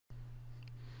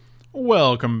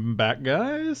Welcome back,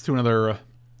 guys, to another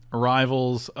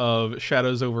Rivals of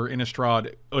Shadows over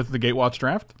Innistrad with the Gatewatch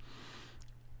draft.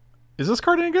 Is this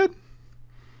card any good?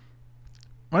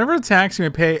 Whenever it attacks, you may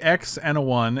pay X and a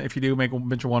 1. If you do, make a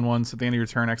bunch of 1/1s at the end of your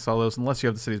turn, exile those, unless you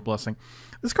have the City's Blessing.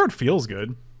 This card feels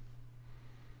good.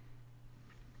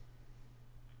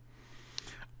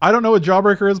 I don't know what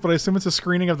Jawbreaker is, but I assume it's a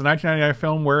screening of the 1999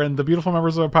 film wherein the beautiful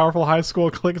members of a powerful high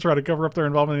school clique try to cover up their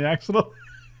involvement in the accident.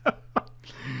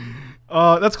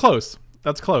 That's close.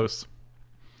 That's close.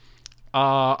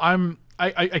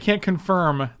 I can't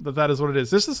confirm that that is what it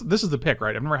is. This is the pick,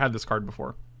 right? I've never had this card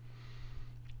before.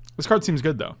 This card seems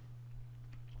good though.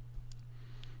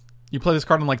 You play this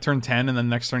card on like turn 10, and then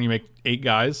next turn you make 8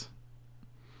 guys,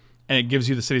 and it gives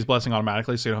you the City's Blessing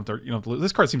automatically, so you don't have to lose.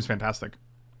 This card seems fantastic.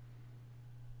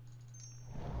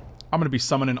 I'm gonna be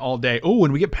summoning all day. Oh,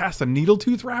 and we get past a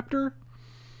Needletooth Raptor.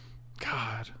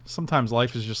 God, sometimes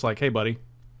life is just like, hey, buddy.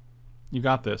 You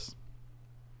got this.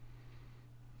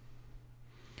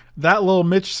 That little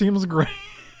Mitch seems great.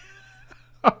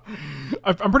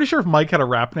 I'm pretty sure if Mike had a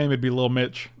rap name, it'd be Lil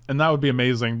Mitch. And that would be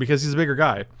amazing because he's a bigger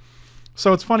guy.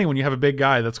 So it's funny when you have a big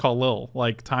guy that's called Lil,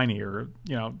 like Tiny or,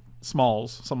 you know,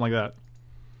 Smalls, something like that.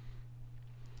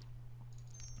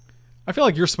 I feel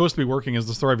like you're supposed to be working as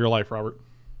the story of your life, Robert.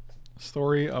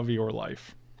 Story of your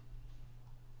life.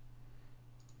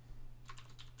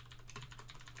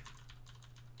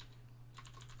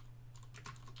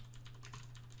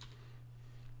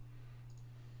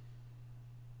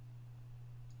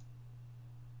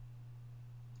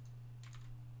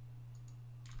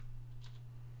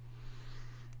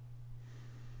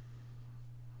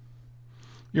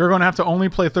 You're going to have to only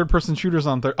play third-person shooters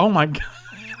on Thursday. Oh my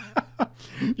god.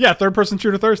 Yeah, third-person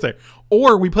shooter Thursday.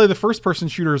 Or we play the first-person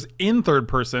shooters in third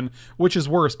person, which is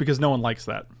worse because no one likes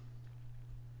that.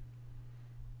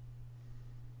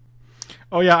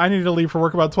 Oh yeah, I needed to leave for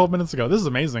work about 12 minutes ago. This is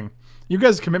amazing. You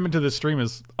guys' commitment to this stream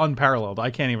is unparalleled.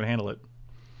 I can't even handle it.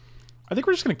 I think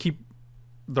we're just going to keep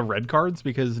the red cards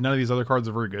because none of these other cards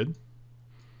are very good.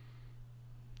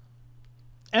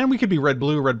 And we could be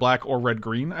red-blue, red-black, or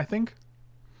red-green, I think.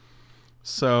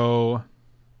 So,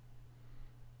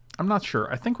 I'm not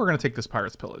sure. I think we're going to take this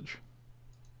Pirate's Pillage.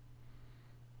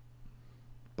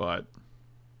 But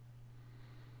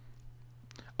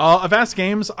Avast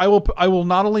Games, I will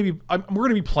not only be we're going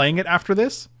to be playing it after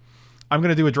this. I'm going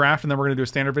to do a draft and then we're going to do a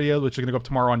standard video which is going to go up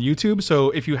tomorrow on YouTube. So,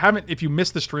 if you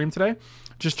missed the stream today,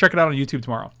 just check it out on YouTube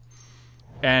tomorrow.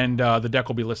 And the deck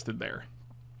will be listed there.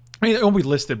 I mean, it won't be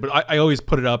listed, but I always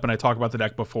put it up and I talk about the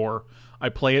deck before I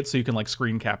play it so you can like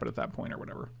screen cap it at that point or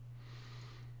whatever.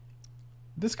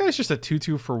 This guy's just a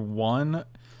 2/2 for 1.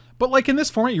 But like in this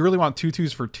format, you really want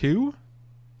 2/2s for 2.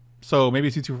 So maybe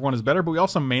a 2/2 for 1 is better, but we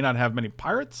also may not have many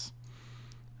pirates.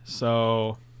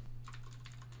 So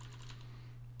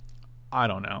I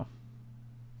don't know.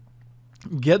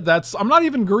 I'm not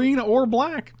even green or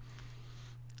black.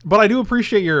 But I do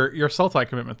appreciate your Sultai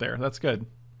commitment there. That's good.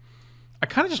 I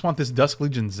kind of just want this Dusk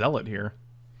Legion Zealot here.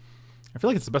 I feel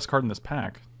like it's the best card in this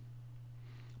pack.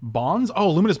 Bonds? Oh,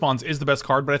 Luminous Bonds is the best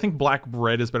card, but I think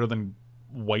black-red is better than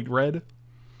white-red.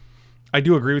 I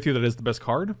do agree with you that it is the best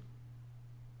card.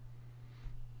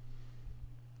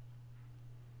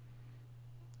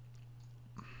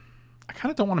 I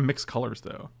kind of don't want to mix colors,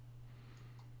 though.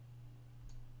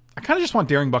 I kind of just want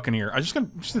Daring Buccaneer. Just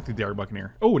take the Daring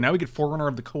Buccaneer. Oh, now we get Forerunner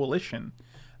of the Coalition.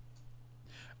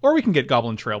 Or we can get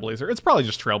Goblin Trailblazer. It's probably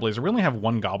just Trailblazer. We only have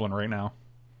 1 Goblin right now.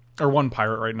 Or 1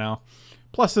 Pirate right now.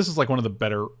 Plus, this is like one of the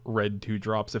better red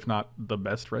 2-drops, if not the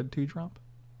best red 2-drop.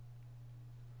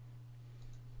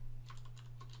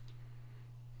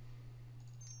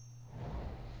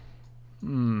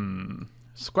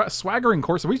 Swaggering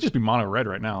Corsair. We could just be mono red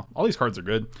right now. All these cards are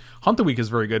good. Hunt the Week is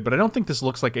very good, but I don't think this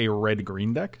looks like a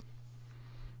red-green deck.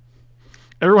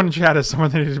 Everyone in chat is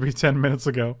someone that needed to be 10 minutes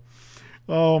ago.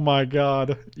 Oh my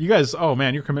god. You guys, oh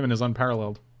man, your commitment is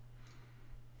unparalleled.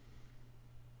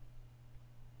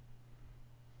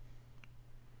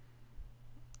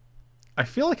 I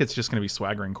feel like it's just going to be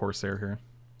Swaggering Corsair here.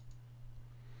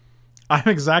 I'm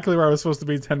exactly where I was supposed to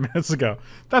be 10 minutes ago.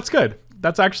 That's good.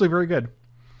 That's actually very good.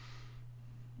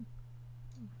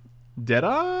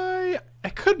 Deadeye?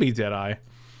 It could be Deadeye.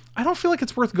 I don't feel like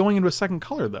it's worth going into a second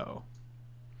color, though.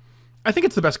 I think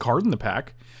it's the best card in the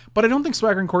pack, but I don't think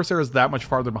Swaggering Corsair is that much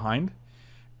farther behind.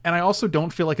 And I also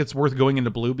don't feel like it's worth going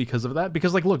into blue because of that.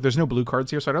 Because, like, look, there's no blue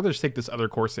cards here, so I'd rather just take this other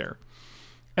Corsair.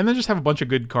 And then just have a bunch of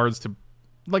good cards to...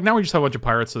 Like, now we just have a bunch of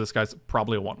pirates, so this guy's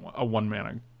probably a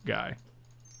one-mana guy.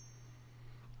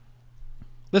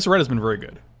 This red has been very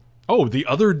good. Oh, the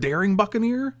other Daring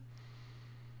Buccaneer?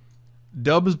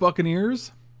 Dubs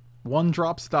Buccaneers? One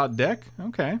drops dot deck.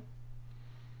 Okay.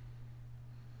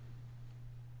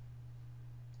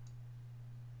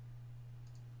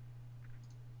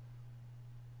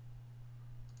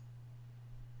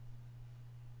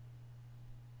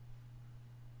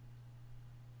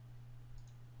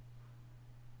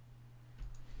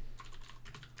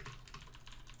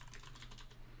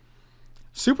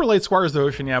 Super late Squires of the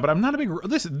Ocean, yeah, but I'm not a big...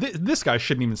 This guy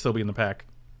shouldn't even still be in the pack.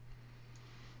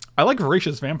 I like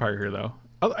Voracious Vampire here, though.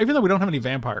 Even though we don't have any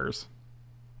vampires.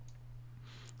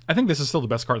 I think this is still the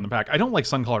best card in the pack. I don't like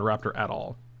Sun-Colored Raptor at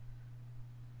all.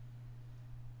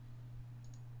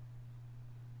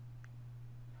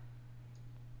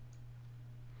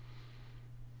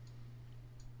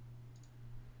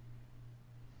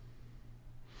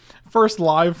 First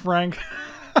live, Frank.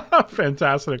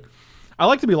 Fantastic. I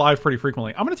like to be live pretty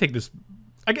frequently. I'm going to take this...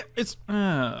 I'm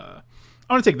going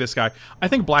to take this guy. I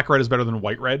think black-red is better than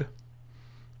white-red.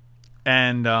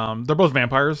 And they're both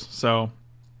vampires, so...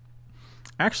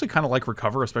 I actually kind of like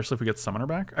Recover, especially if we get Summoner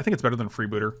back. I think it's better than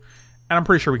Freebooter. And I'm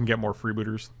pretty sure we can get more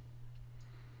Freebooters.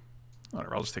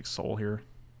 Whatever, I'll just take Soul here.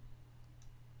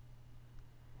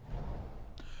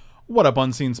 What up,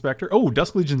 Unseen Spectre? Oh,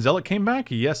 Dusk Legion Zealot came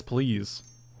back? Yes, please.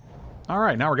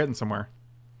 Alright, now we're getting somewhere.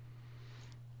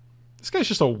 This guy's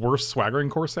just a worse swaggering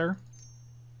Corsair.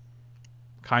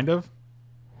 Kind of.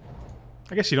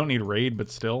 I guess you don't need raid,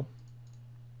 but still.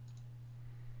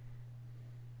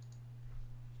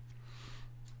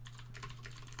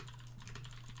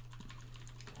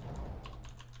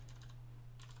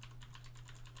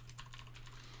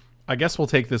 I guess we'll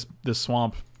take this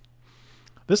swamp.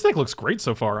 This deck looks great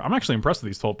so far. I'm actually impressed with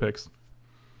these 12 picks.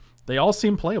 They all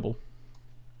seem playable.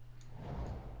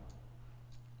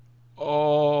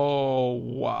 Oh,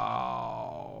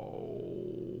 wow.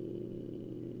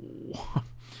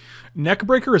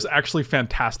 Neckbreaker is actually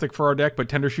fantastic for our deck, but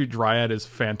Tendershoot Dryad is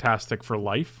fantastic for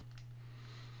life.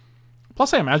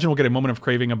 Plus, I imagine we'll get a Moment of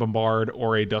Craving, a Bombard,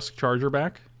 or a Dusk Charger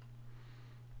back.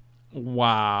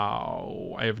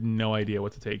 Wow. I have no idea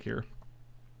what to take here.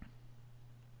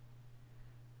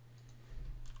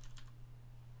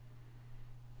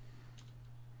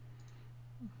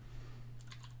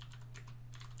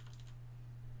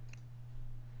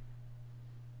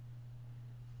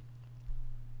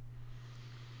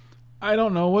 I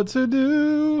don't know what to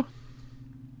do.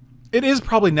 It is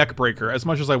probably Neckbreaker, as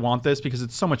much as I want this, because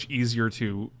it's so much easier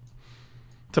to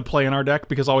play in our deck,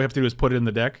 because all we have to do is put it in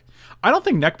the deck. I don't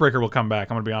think Neckbreaker will come back,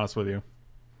 I'm going to be honest with you.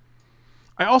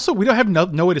 We don't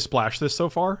have no way to splash this so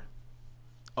far.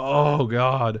 Oh,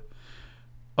 God.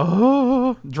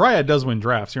 Oh, Dryad does win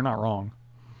drafts, you're not wrong.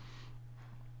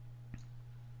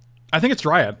 I think it's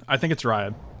Dryad. I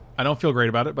don't feel great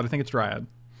about it, but I think it's Dryad.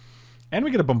 And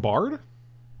we get a Bombard?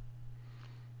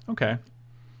 Okay.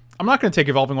 I'm not going to take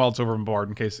Evolving Wilds over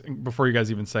Bombard before you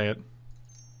guys even say it.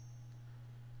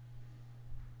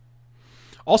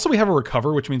 Also, we have a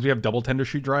Recover, which means we have double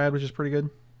Tendershoot Dryad, which is pretty good.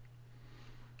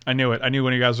 I knew it. I knew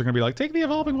when you guys were going to be like, take the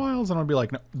Evolving Wilds, and I'd be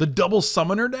like, no. The double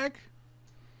Summoner deck?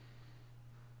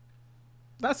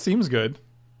 That seems good.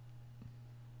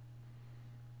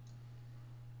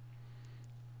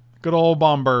 Good old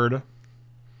Bombard.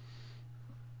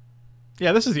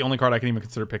 Yeah, this is the only card I can even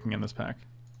consider picking in this pack.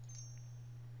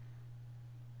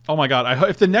 Oh my god!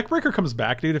 If the Neckbreaker comes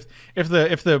back, dude, if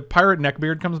the Pirate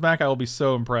Neckbeard comes back, I will be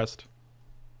so impressed.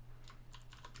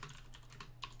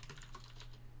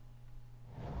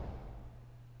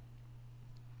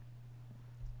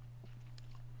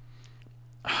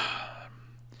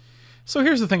 So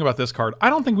here's the thing about this card. I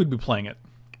don't think we'd be playing it.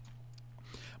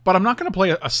 But I'm not going to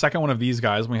play a second one of these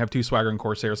guys when we have two Swaggering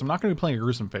Corsairs. I'm not going to be playing a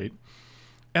Gruesome Fate.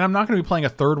 And I'm not going to be playing a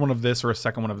third one of this or a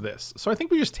second one of this. So I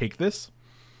think we just take this.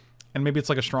 And maybe it's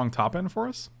like a strong top end for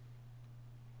us.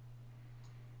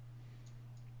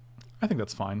 I think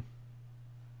that's fine.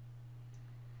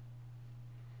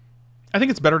 I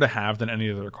think it's better to have than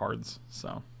any other cards.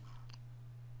 So...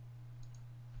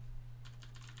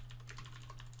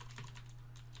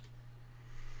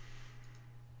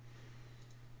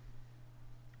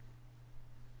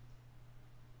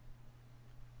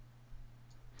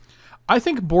 I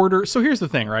think border... So here's the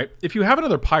thing, right? If you have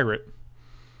another pirate,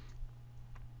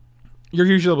 you're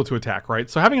usually able to attack, right?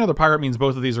 So having another pirate means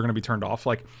both of these are going to be turned off.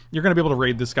 Like, you're going to be able to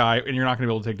raid this guy, and you're not going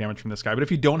to be able to take damage from this guy. But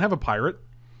if you don't have a pirate,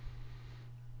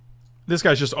 this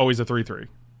guy's just always a 3/3.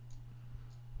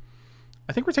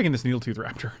 I think we're taking this Needletooth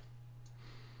Raptor.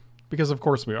 Because of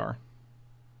course we are.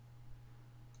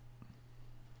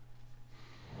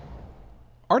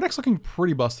 Our deck's looking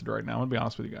pretty busted right now, I'm going to be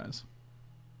honest with you guys.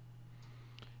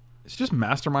 It's just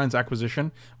Mastermind's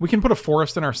Acquisition. We can put a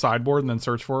forest in our sideboard and then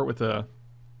search for it with a...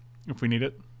 if we need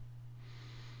it.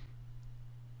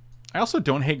 I also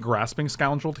don't hate Grasping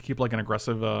Scoundrel to keep like an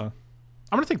aggressive... I'm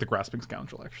going to take the Grasping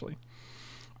Scoundrel, actually.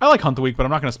 I like Hunt the Weak, but I'm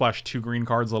not going to splash 2 green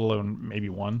cards, let alone maybe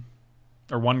 1.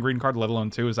 Or 1 green card, let alone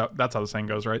 2. That's how the saying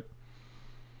goes, right?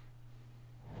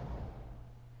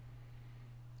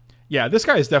 Yeah, this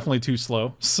guy is definitely too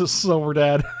slow. Silver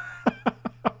Dad.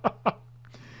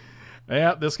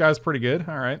 Yeah, this guy's pretty good.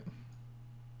 All right.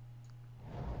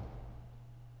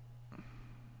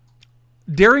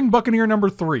 Daring Buccaneer number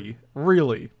 3.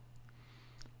 Really?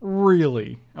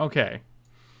 Really? Okay.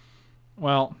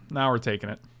 Well, now we're taking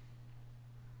it.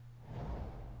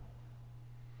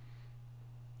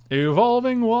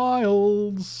 Evolving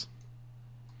Wilds.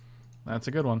 That's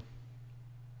a good one.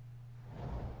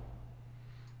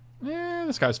 Yeah,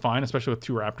 this guy's fine, especially with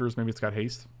 2 Raptors. Maybe it's got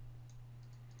haste.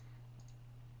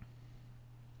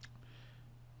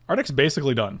 Our deck's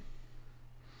basically done.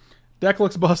 Deck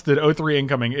looks busted. 0-3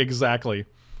 incoming. Exactly.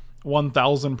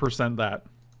 1000% that.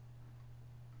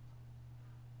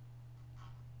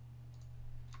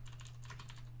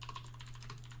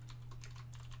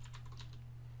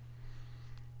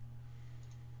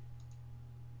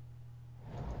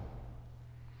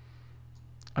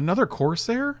 Another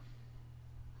Corsair?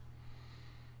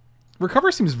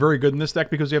 Recover seems very good in this deck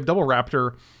because you have double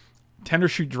Raptor, Tender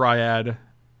Shoot Dryad,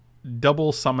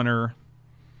 double Summoner.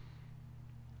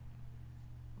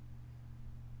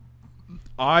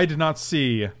 I did not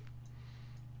see the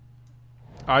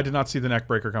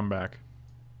Neckbreaker come back.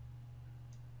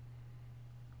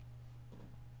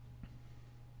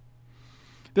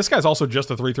 This guy's also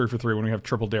just a 3/3 for 3 when we have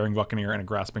triple Daring Buccaneer and a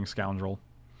Grasping Scoundrel.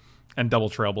 And double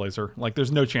Trailblazer. Like,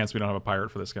 there's no chance we don't have a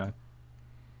pirate for this guy.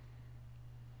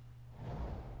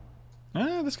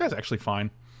 This guy's actually fine.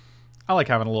 I like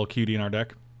having a little cutie in our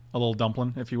deck. A little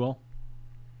dumpling, if you will.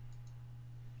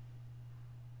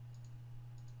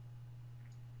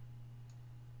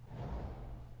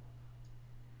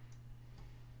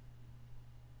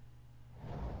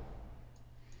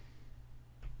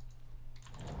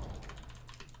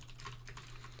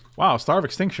 Wow, Star of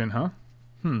Extinction, huh?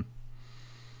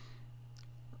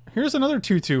 Here's another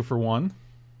 2/2 for 1.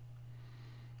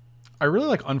 I really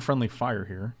like Unfriendly Fire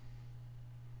here.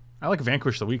 I like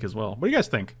Vanquish the Weak as well. What do you guys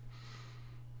think?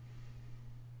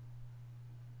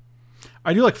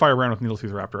 I do like Fire Brand with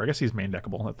Needletooth Raptor. I guess he's main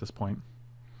deckable at this point.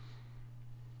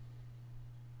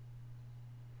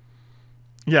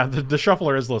 Yeah, the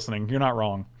shuffler is listening. You're not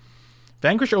wrong.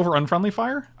 Vanquish over Unfriendly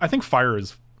Fire? I think Fire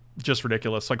is just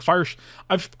ridiculous. Like, Fire...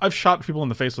 I've shot people in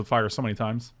the face with Fire so many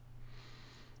times.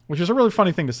 Which is a really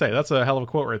funny thing to say. That's a hell of a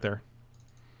quote right there.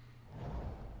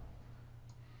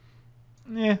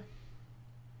 Yeah.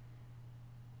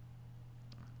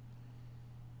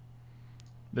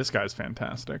 This guy's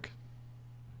fantastic.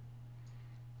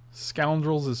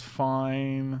 Scoundrels is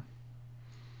fine.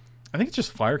 I think it's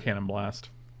just Fire Cannon Blast.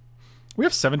 We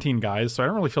have 17 guys, so I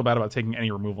don't really feel bad about taking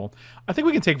any removal. I think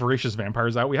we can take Voracious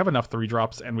Vampires out. We have enough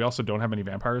 3-drops, and we also don't have any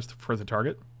vampires for the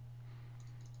target.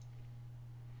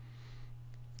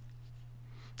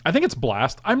 I think it's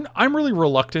Blast. I'm really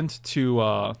reluctant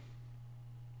to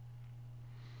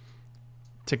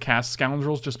cast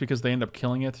Scoundrels just because they end up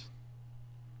killing it.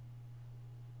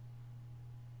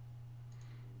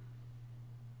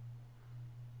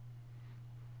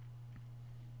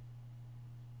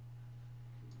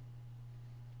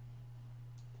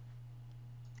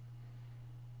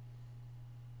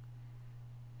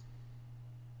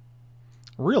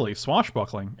 Really?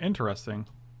 Swashbuckling. Interesting.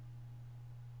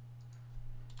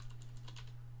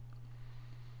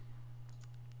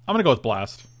 I'm going to go with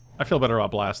Blast. I feel better about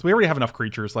Blast. We already have enough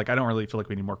creatures. Like, I don't really feel like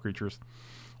we need more creatures.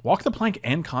 Walk the Plank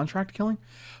and Contract Killing?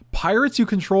 Pirates you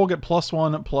control get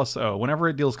 +1/+0. Whenever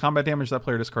it deals combat damage, that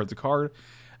player discards a card.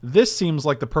 This seems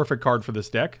like the perfect card for this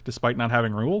deck, despite not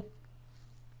having rule.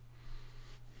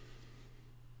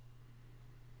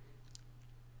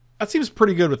 That seems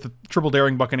pretty good with the triple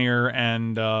Daring Buccaneer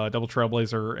and double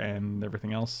Trailblazer and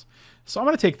everything else. So I'm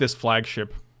going to take this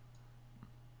flagship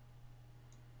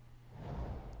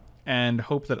and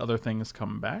hope that other things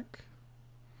come back.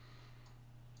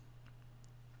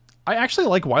 I actually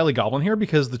like Wily Goblin here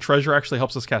because the treasure actually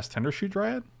helps us cast Tender Shoot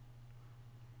Dryad.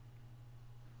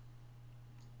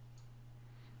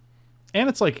 And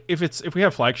it's like, if we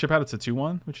have flagship out, it's a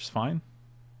 2/1, which is fine.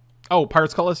 Oh,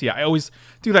 Pirate's Cutlass? Yeah, I always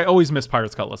miss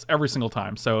Pirate's Cutlass every single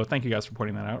time. So thank you guys for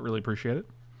pointing that out. Really appreciate it.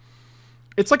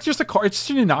 It's like just a card. It's just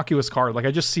an innocuous card. Like,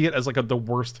 I just see it as like the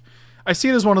worst. I see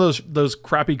it as one of those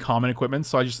crappy common equipments.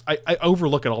 So I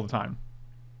overlook it all the time.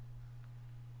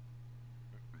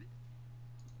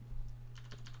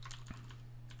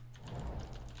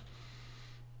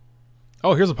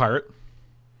 Oh, here's a pirate.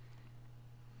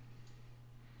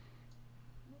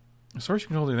 Source you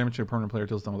control the damage to a permanent player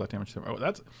deals done with that damage to. Oh,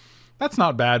 that's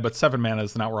not bad, but 7 mana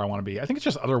is not where I want to be. I think it's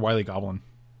just other Wily Goblin.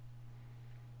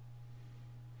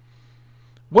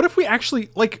 What if we actually,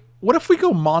 like, what if we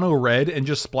go mono red and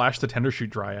just splash the Tendershoot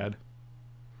Dryad?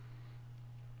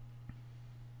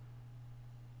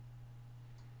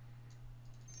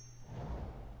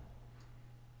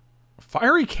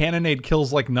 Fiery Cannonade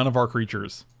kills, like, none of our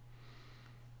creatures.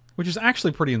 Which is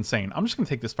actually pretty insane. I'm just going to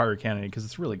take this Fiery Cannonade because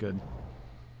it's really good.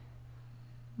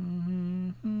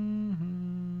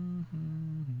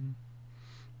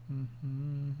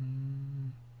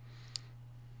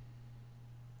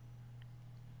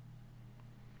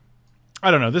 I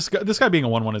don't know. This guy being a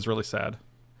 1/1 is really sad.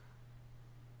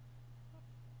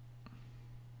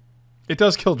 It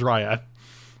does kill Dryad.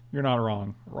 You're not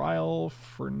wrong. Ryle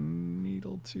for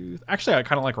Needletooth. Actually, I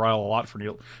kind of like Ryle a lot for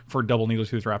double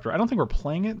Needletooth Raptor. I don't think we're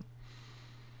playing it.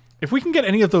 If we can get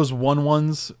any of those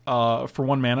 1/1s for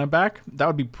 1 mana back, that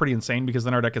would be pretty insane because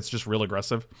then our deck gets just real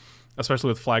aggressive, especially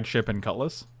with Flagship and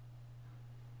Cutlass.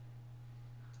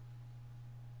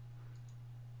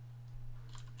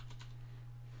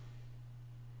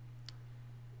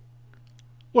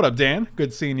 What up, Dan?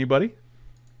 Good seeing you, buddy.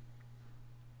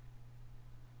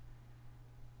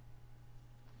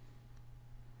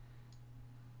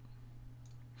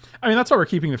 I mean, that's why we're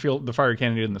keeping the Fire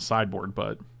Candidate in the sideboard,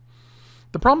 but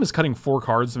the problem is cutting 4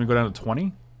 cards and we go down to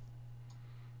 20.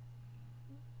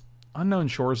 Unknown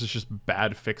Shores is just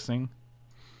bad fixing.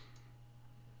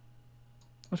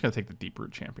 I'm just going to take the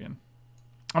Deeproot Champion.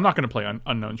 I'm not going to play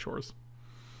Unknown Shores.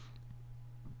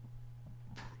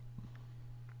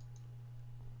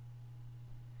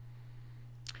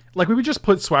 Like, we would just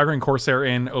put Swaggering Corsair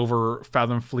in over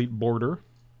Fathom Fleet Border.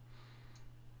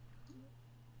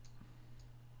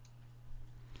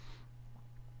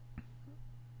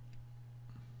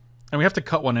 And we have to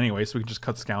cut one anyway, so we can just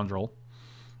cut Scoundrel.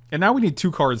 And now we need 2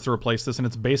 cards to replace this, and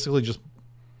it's basically just...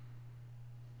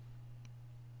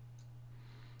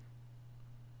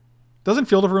 Doesn't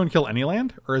Field of Ruin kill any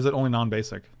land? Or is it only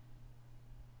non-basic?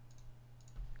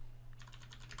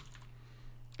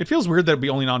 It feels weird that it'd be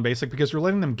only non-basic because you're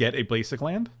letting them get a basic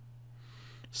land.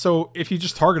 So if you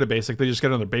just target a basic, they just get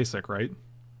another basic, right?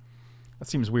 That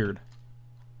seems weird.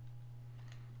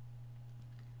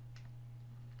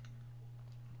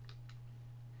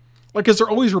 Like, because they're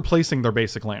always replacing their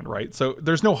basic land, right? So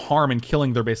there's no harm in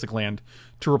killing their basic land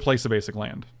to replace a basic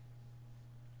land.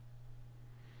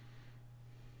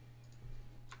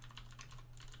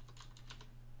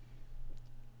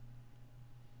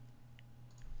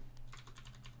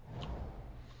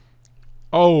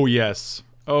 Oh, yes.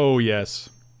 Oh, yes.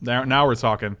 Now we're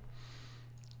talking.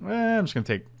 I'm just going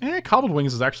to take... Cobbled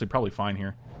Wings is actually probably fine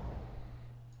here.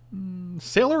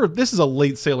 Sailor... This is a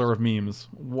late Sailor of Memes.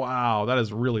 Wow, that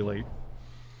is really late.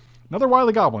 Another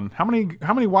Wily Goblin. How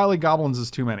many Wily Goblins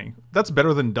is too many? That's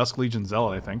better than Dusk Legion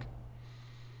Zealot, I think.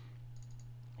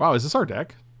 Wow, is this our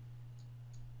deck?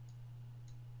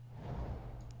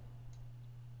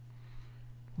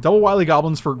 Double Wily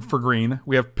Goblins for green.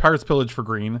 We have Pirate's Pillage for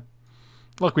green.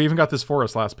 Look, we even got this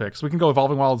forest last pick. So we can go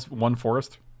Evolving Wilds 1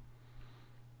 forest.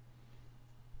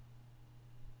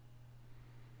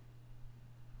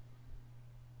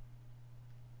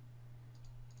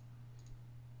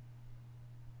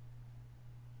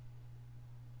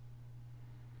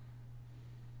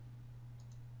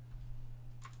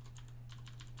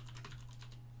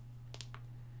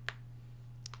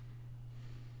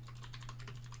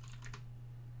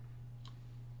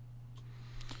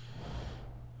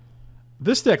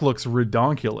 This deck looks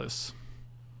redonkulous.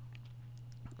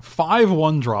 5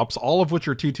 1-drops, all of which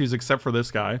are 2/2s except for this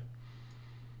guy.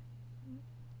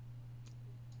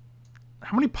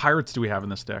 How many pirates do we have in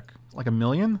this deck? Like 1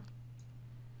 million?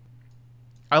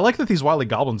 I like that these Wily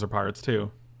Goblins are pirates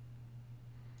too.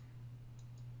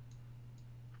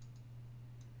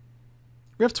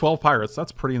 We have 12 pirates.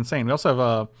 That's pretty insane. We also have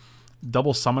a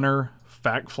double summoner,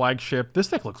 flagship. This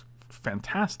deck looks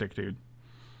fantastic, dude.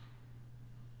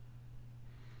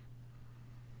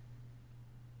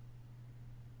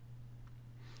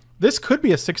 This could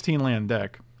be a 16-land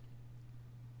deck.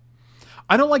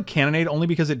 I don't like Cannonade only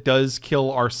because it does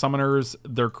kill our summoners,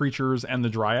 their creatures, and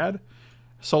the Dryad.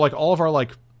 So, like, all of our,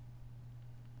 like,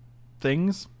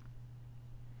 things.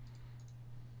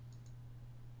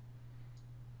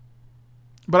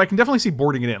 But I can definitely see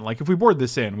boarding it in. Like, if we board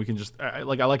this in, we can just... I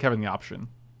like having the option.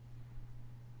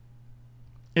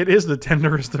 It is the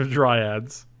tenderest of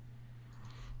Dryads.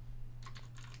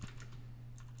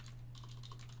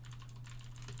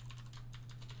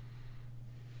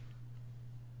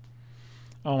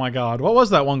 Oh my god. What was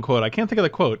that one quote? I can't think of the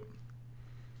quote.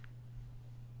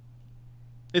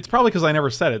 It's probably because I never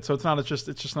said it, so it's not. It's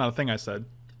just not a thing I said.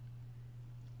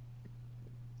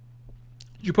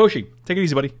 Juposhi, take it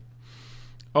easy, buddy.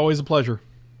 Always a pleasure.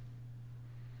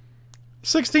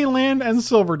 16 land and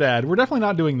Silver Dad. We're definitely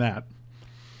not doing that.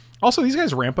 Also, these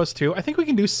guys ramp us too. I think we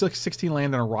can do 16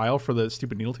 land and a Ryle for the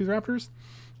stupid Needletooth Raptors.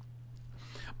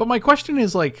 But my question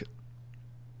is, like,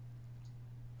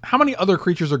 how many other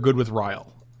creatures are good with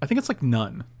Ryle? I think it's like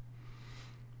none.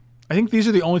 I think these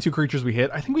are the only two creatures we hit.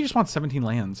 I think we just want 17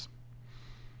 lands.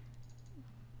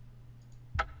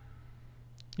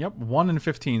 Yep, 1 and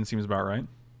 15 seems about right.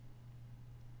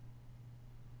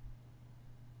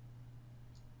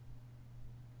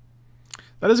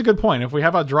 That is a good point. If we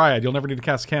have a Dryad, you'll never need to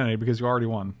cast Cannonade because you already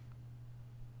won.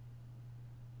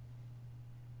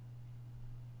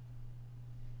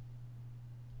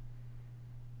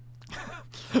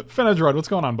 Fenadrud, what's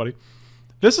going on, buddy?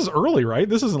 This is early, right?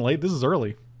 This isn't late. This is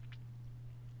early.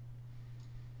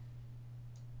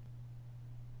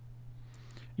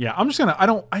 Yeah, I'm just gonna...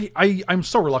 I'm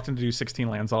so reluctant to do 16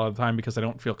 lands all the time because I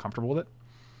don't feel comfortable with it.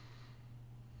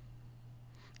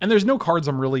 And there's no cards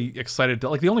I'm really excited to...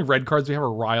 Like, the only red cards we have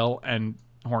are Ryle and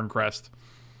Horncrest.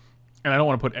 And I don't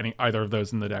want to put either of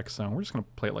those in the deck, so we're just going to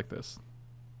play it like this.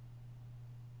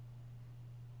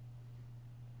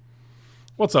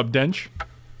 What's up, Dench?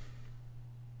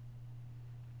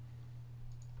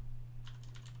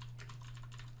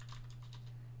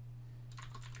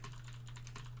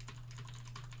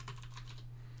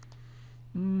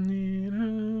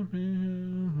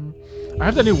 I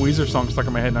have that new Weezer song stuck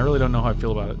in my head, and I really don't know how I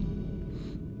feel about it.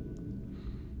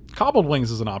 Cobbled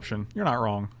Wings is an option. You're not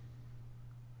wrong.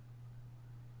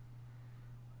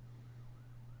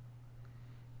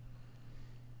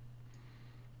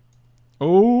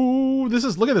 Oh, this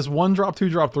is... Look at this 1-drop,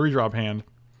 2-drop, 3-drop hand.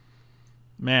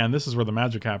 Man, this is where the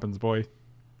magic happens, boy.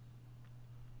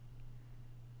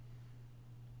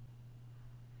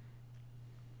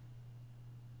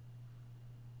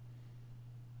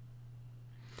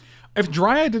 If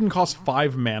Dryad didn't cost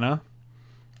 5 mana,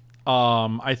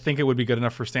 I think it would be good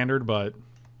enough for Standard, but...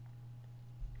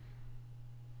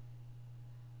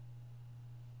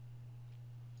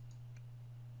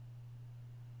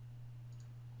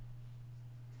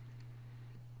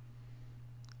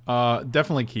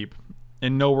 definitely keep.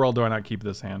 In no world do I not keep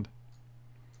this hand.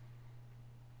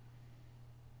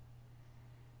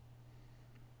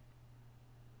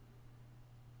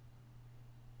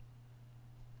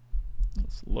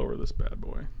 Let's lower this bad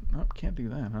boy. Nope, can't do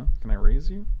that, huh? Can I raise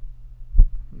you?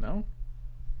 No?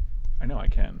 I know I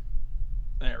can.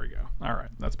 There we go.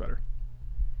 Alright, that's better.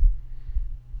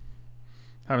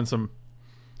 Having some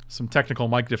technical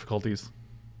mic difficulties.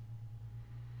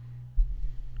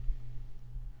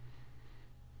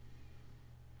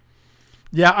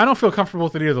 Yeah, I don't feel comfortable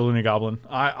with it either, the Looney Goblin.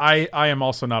 I am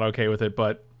also not okay with it,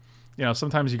 but, you know,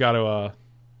 sometimes you gotta,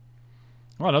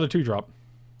 well, another 2-drop.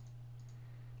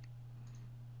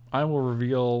 I will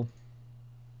reveal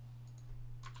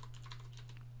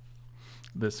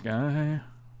this guy.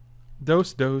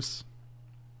 Dose.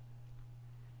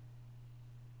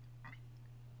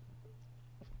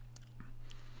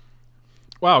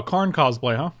 Wow, Karn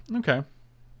cosplay, huh? Okay.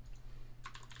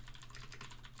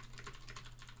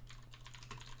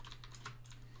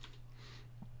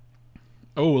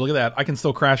 Oh, look at that. I can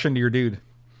still crash into your dude.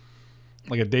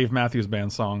 Like a Dave Matthews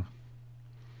Band song.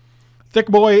 Thick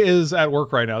Boy is at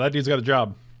work right now. That dude's got a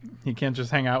job. He can't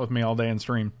just hang out with me all day and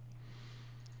stream.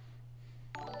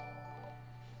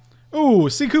 Ooh,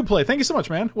 Siku Play. Thank you so much,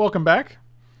 man. Welcome back.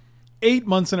 8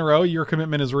 months in a row. Your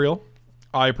commitment is real.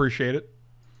 I appreciate it.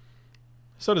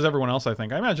 So does everyone else, I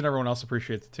think. I imagine everyone else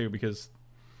appreciates it too because,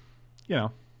 you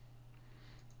know.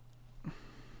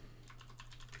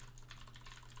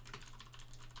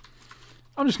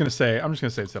 I'm just gonna say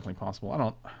it's definitely possible. I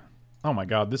don't... Oh my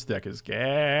god, this deck is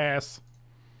gas.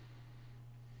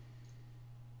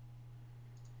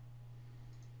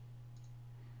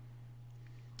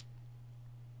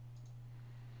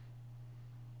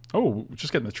 Oh,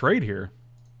 just getting the trade here.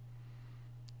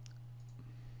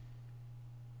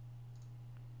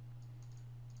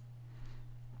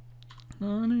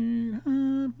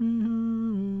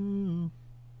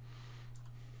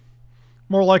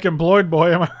 More like employed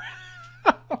boy, am I?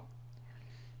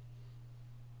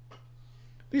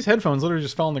 These headphones literally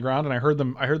just fell on the ground, and I heard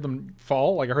them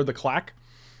fall. Like, I heard the clack,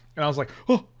 and I was like,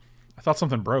 oh, I thought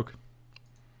something broke.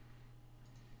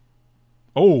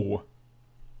 Oh.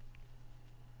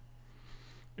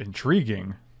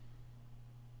 Intriguing.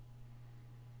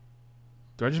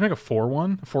 Do I just make a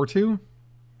 4-1? A 4-2?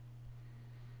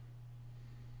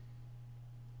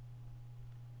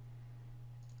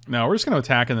 No, we're just going to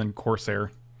attack and then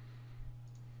Corsair.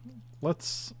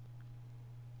 Let's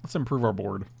improve our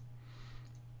board.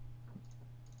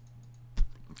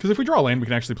 Because if we draw a land, we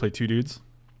can actually play 2 dudes.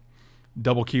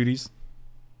 Double cuties.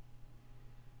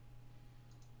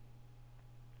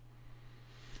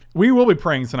 We will be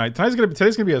praying tonight. Today's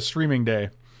gonna be a streaming day.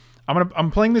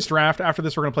 I'm playing this draft. After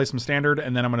this, we're gonna play some standard,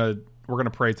 and then we're gonna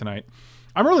pray tonight.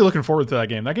 I'm really looking forward to that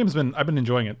game. That game's I've been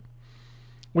enjoying it,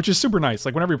 which is super nice.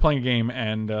 Like whenever you're playing a game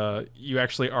and you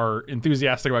actually are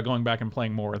enthusiastic about going back and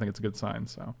playing more, I think it's a good sign.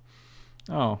 So,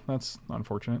 oh, that's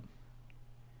unfortunate.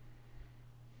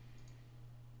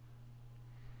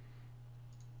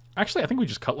 Actually, I think we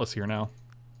just Cutlass here now.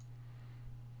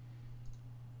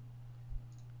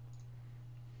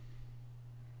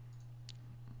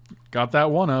 Got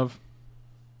that one of.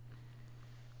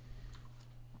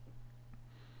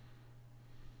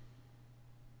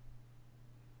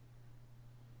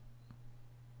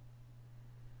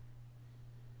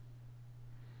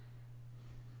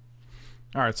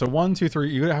 All right, so 1, 2, 3.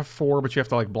 You have 4, but you have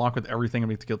to like block with everything and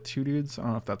we have to kill 2 dudes. I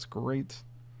don't know if that's great.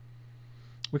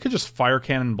 We could just fire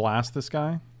cannon blast this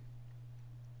guy.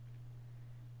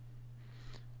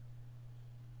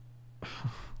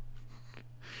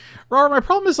 Robert, my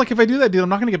problem is like if I do that, dude, I'm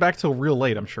not gonna get back till real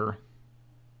late. I'm sure.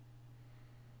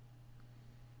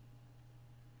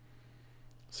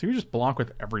 So you just block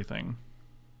with everything.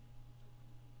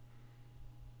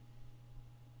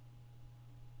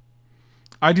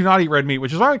 I do not eat red meat,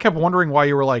 which is why I kept wondering why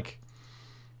you were like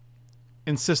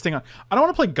insisting on. I don't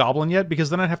want to play Goblin yet because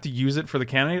then I'd have to use it for the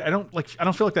candidate. I don't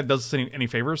feel like that does us any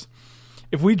favors.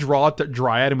 If we draw the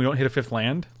Dryad and we don't hit a 5th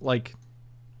land, like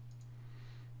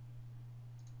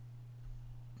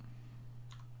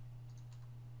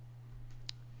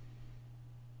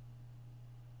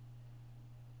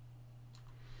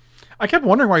I kept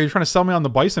wondering why you're trying to sell me on the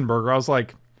bison burger. I was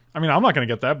like, I mean, I'm not going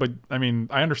to get that, but I mean,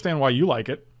 I understand why you like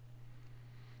it.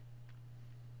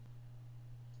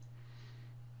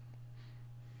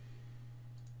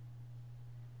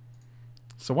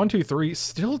 So 1, 2, 3,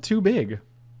 still too big.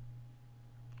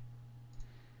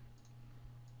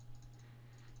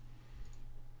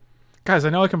 Guys, I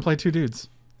know I can play 2 dudes.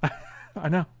 I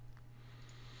know.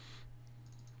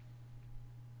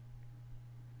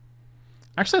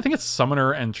 Actually, I think it's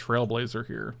Summoner and Trailblazer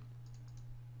here.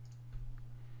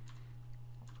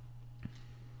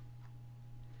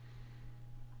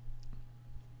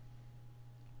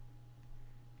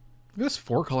 Look at this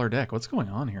 4-color deck. What's going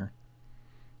on here?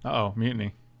 Uh-oh,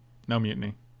 mutiny. No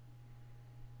mutiny.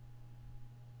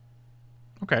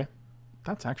 Okay.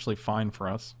 That's actually fine for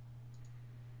us.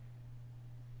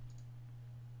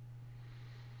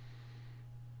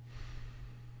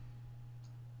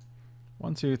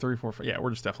 One, two, three, four, five. Yeah,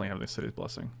 we're just definitely having the City's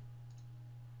Blessing.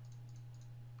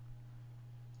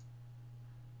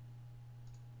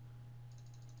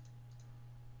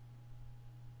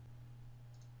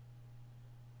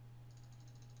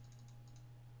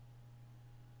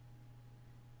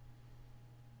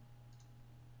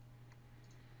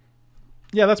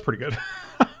 Yeah, that's pretty good.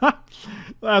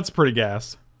 That's pretty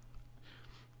gas.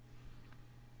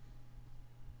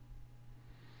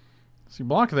 So you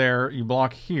block there, you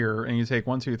block here, and you take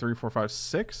 1, 2, 3, 4, 5,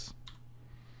 6.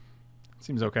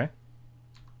 Seems okay.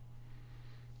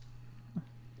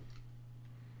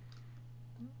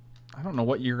 I don't know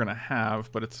what you're gonna have,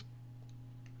 but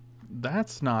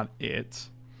that's not it.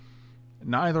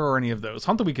 Neither are any of those.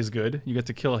 Hunt the Weak is good. You get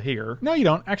to kill here. No, you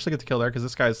don't actually get to kill there because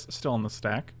this guy's still in the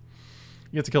stack.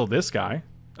 You get to kill this guy.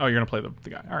 Oh, you're gonna play the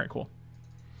guy. All right, cool.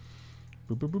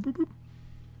 Boop, boop, boop, boop, boop.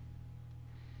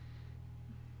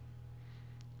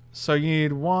 So you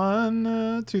need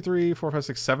 1, 2, 3, 4, 5,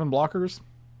 6, 7 blockers,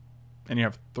 and you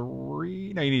have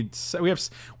 3. No, you need. We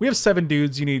have 7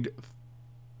 dudes. You need.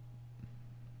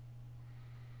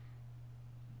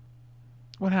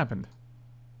 What happened?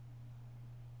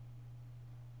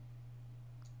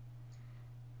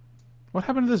 What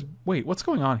happened to this? Wait, what's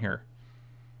going on here?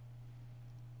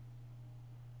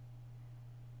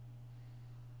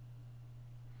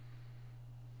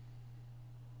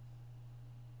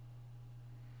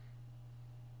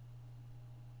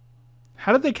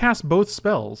 How did they cast both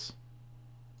spells?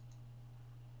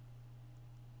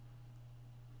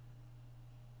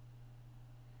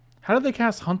 How did they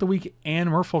cast Hunt the Weak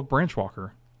and Merfolk Branchwalker?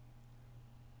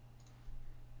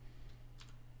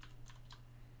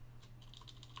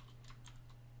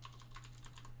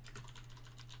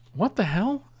 What the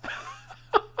hell?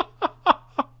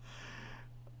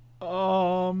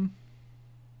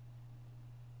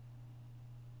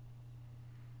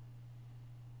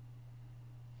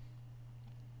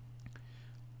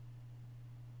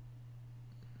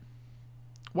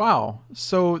 Wow.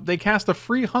 So they cast a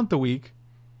free Hunt the Weak.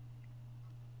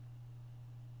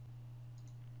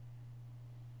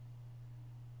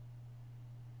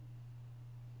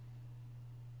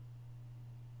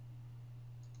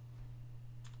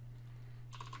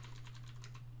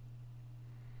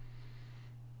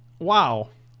 Wow.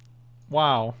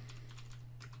 Wow.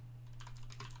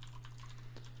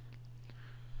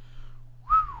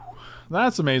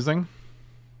 That's amazing.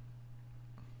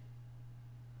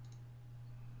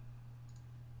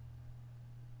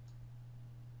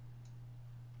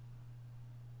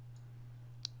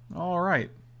 All right.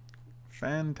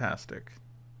 Fantastic.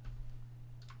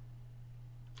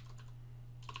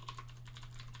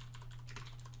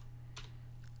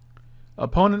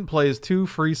 Opponent plays 2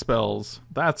 free spells.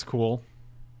 That's cool.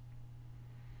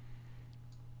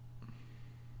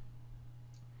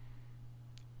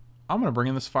 I'm going to bring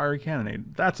in this Fiery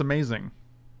Cannonade. That's amazing.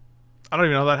 I don't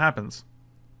even know how that happens.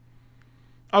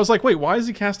 I was like, wait, why is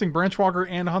he casting Branchwalker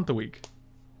and Hunt the Weak?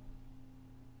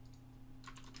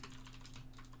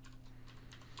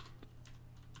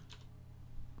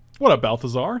 What up,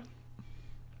 Balthazar?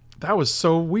 That was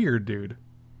so weird, dude.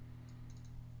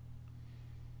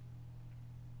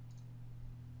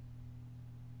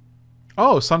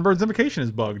 Oh, Sunbird's Invocation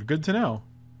is bugged. Good to know.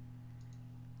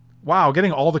 Wow,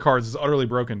 getting all the cards is utterly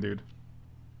broken, dude.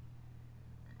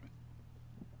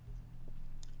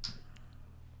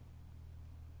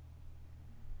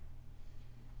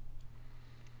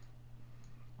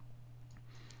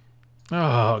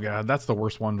 Oh, God, that's the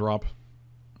worst one drop.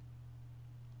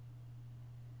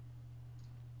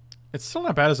 It's still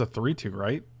not bad as a 3-2,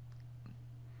 right?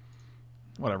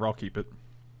 Whatever, I'll keep it.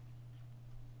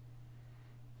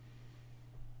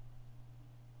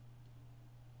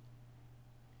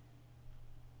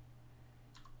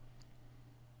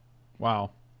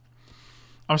 Wow.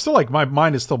 I'm still like, my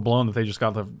mind is still blown that they just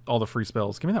got all the free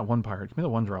spells. Give me that one pirate. Give me the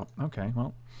one drop. Okay,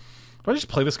 well. Do I just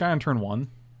play this guy on turn 1?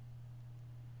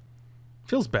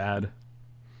 Feels bad.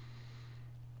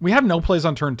 We have no plays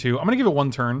on turn 2. I'm going to give it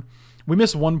 1 turn. We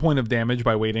miss 1 point of damage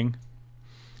by waiting.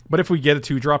 But if we get a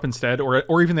 2-drop instead,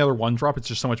 or even the other 1-drop, it's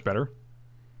just so much better.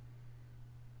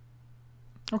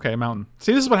 Okay, mountain.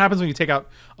 See, this is what happens when you take out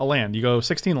a land. You go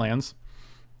 16 lands,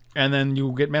 and then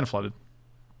you get mana flooded.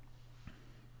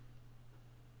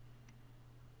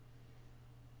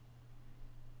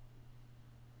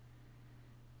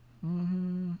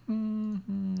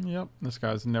 Yep, this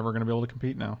guy's never going to be able to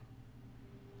compete now.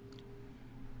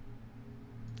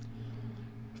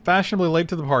 Fashionably late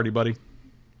to the party, buddy.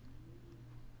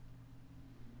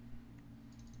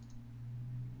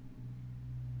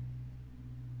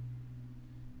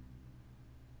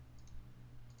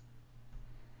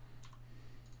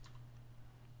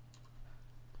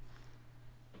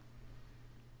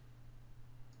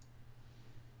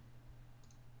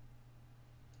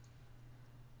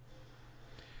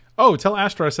 Oh, tell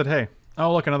Astra I said hey.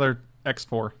 Oh, look, another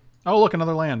X4. Oh, look,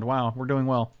 another land. Wow, we're doing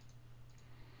well.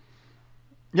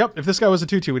 Yep, if this guy was a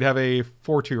 2-2, we'd have a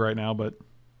 4-2 right now, but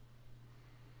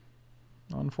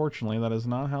unfortunately, that is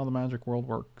not how the Magic world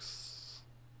works.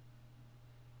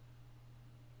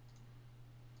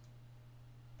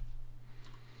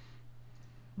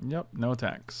 Yep, no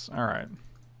attacks. All right.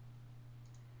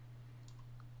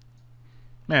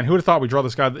 Man, who would have thought we'd draw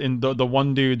this guy in the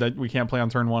one dude that we can't play on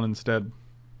turn 1 instead?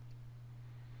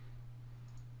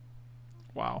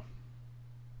 Wow.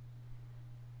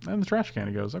 And the trash can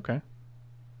he goes. Okay.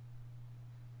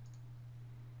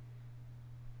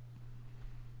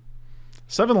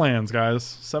 Seven lands, guys.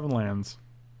 7 lands.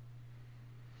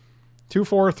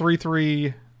 2-4,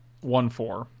 3-3,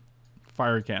 1-4.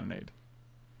 Fiery Cannonade.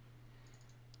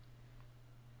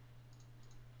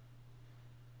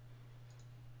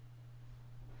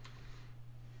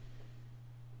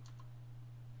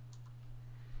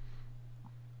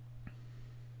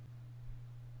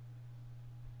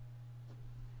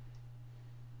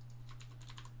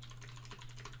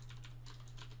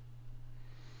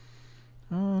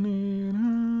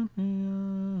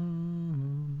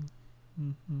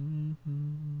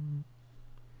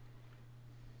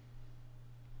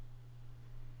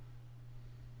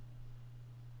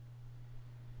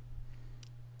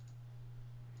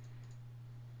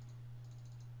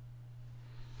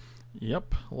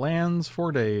 Yep, lands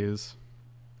for days.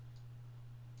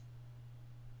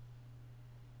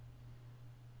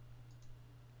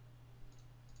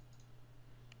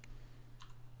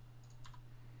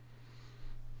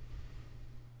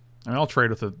 I mean, I'll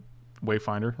trade with a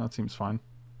Wayfinder. That seems fine.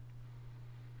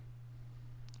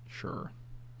 Sure.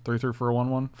 3-3 for a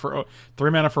 1-1. For 3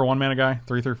 mana for a 1 mana guy.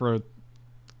 3-3 for a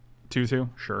 2-2.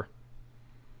 Sure.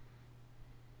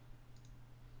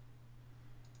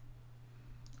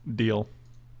 Deal.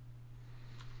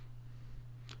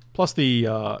 Plus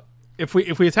the if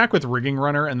we attack with Rigging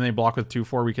Runner and then they block with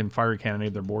 2-4, we can Fiery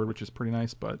Cannonade their board, which is pretty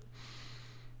nice. But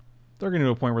they're getting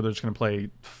to a point where they're just going to play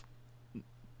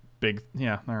big.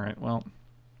 Yeah. All right. Well.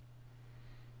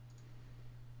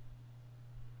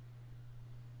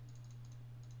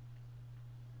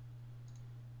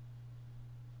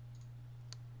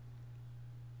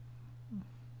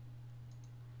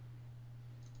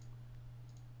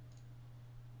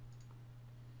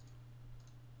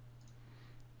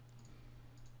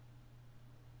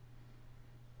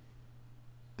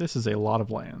 This is a lot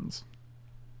of lands.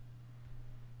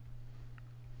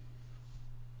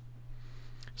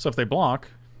 So if they block,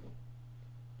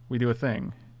 we do a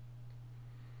thing.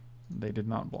 They did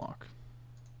not block.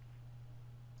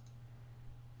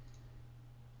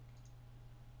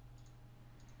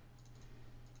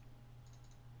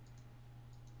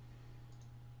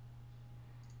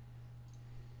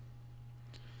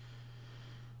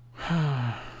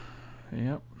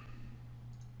 Yep.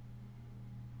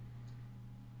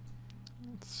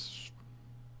 It's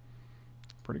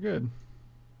pretty good.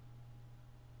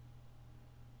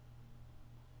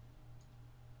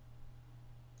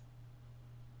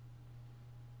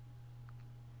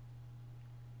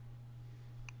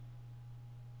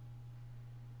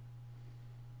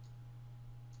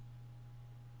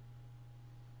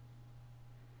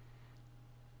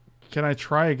 Can I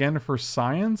try again for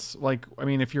science? Like, I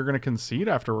mean, if you're going to concede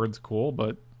afterwards, cool,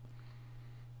 but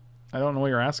I don't know what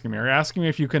you're asking me. Are you asking me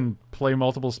if you can play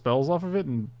multiple spells off of it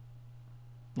and,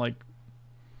 like...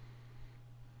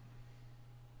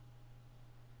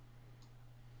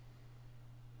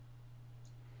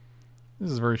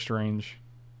 This is very strange.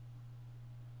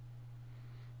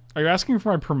 Are you asking for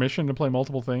my permission to play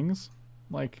multiple things?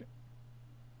 Like...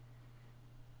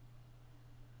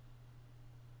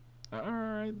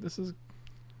 Alright, this is...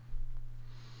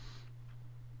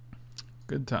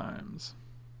 Good times.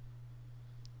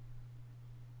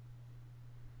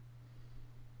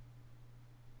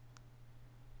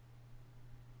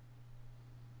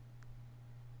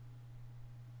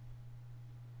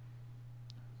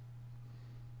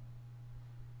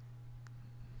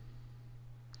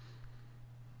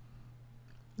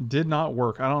 Did not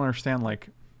work. I don't understand, like...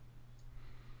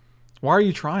 Why are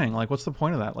you trying? Like, what's the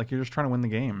point of that? Like, you're just trying to win the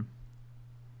game.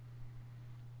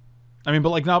 I mean, but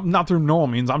like not through normal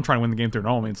means. I'm trying to win the game through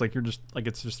normal means. Like you're just like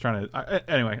it's just trying to.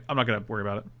 Anyway, I'm not gonna worry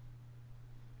about it.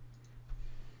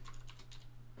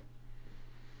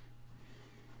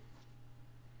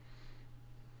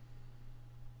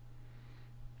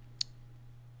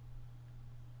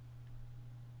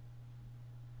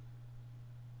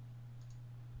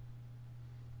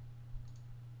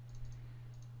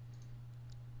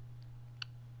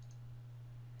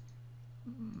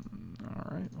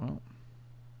 All right. Well.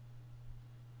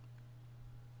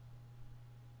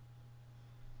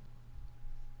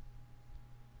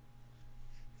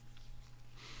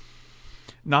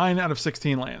 Nine out of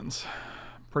 16 lands.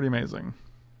 Pretty amazing.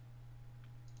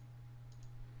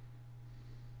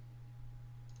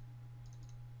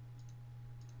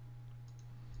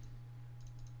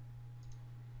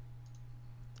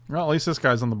 Well, at least this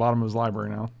guy's on the bottom of his library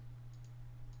now.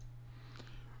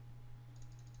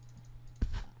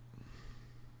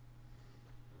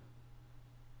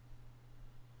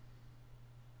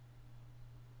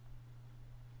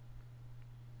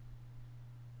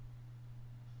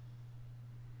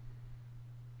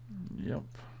 Yep.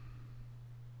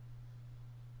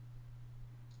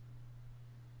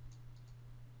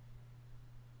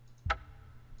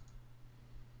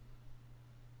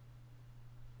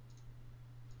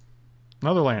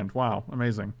 Another land. Wow.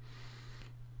 Amazing.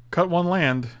 Cut one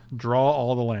land. Draw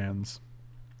all the lands.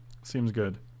 Seems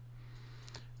good.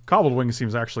 Cobbled Wing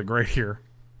seems actually great here.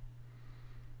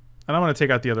 And I'm going to take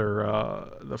out the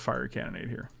other, the Fire Cannonade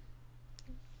here.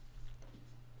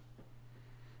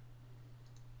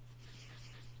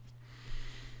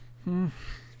 I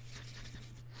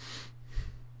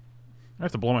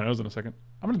have to blow my nose in a second.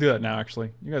 I'm going to do that now,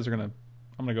 actually. You guys are going to...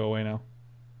 I'm going to go away now.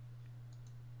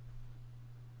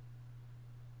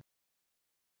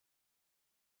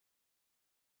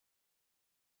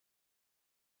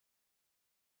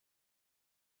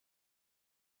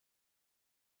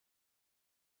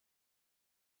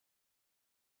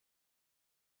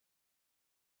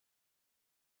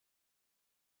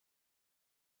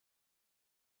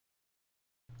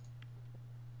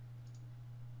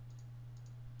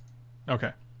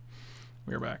 Okay.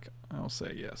 We're back. I'll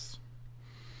say yes.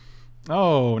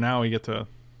 Oh, now we get to...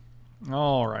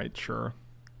 Alright, sure.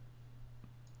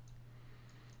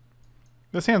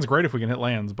 This hand's great if we can hit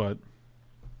lands, but...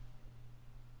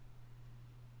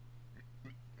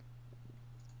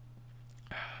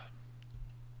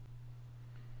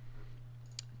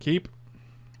 Keep.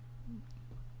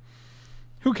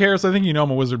 Who cares? I think you know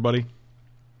I'm a wizard, buddy.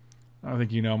 I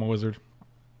think you know I'm a wizard.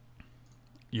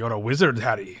 You're a wizard,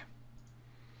 Harry.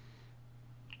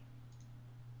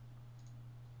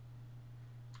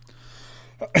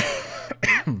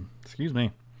 Excuse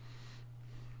me.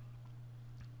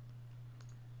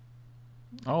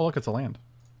 Oh, look, it's a land.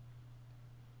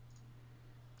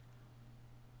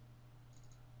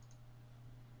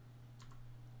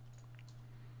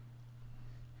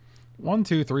 1,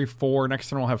 2, 3, 4. Next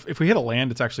turn we'll have... If we hit a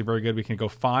land, it's actually very good. We can go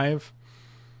 5.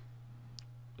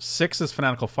 6 is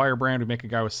Fanatical Firebrand. We make a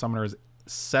guy with Summoners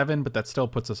 7, but that still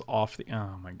puts us off the...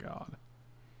 Oh, my God.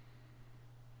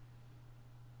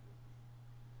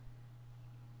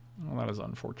 Well, that is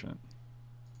unfortunate.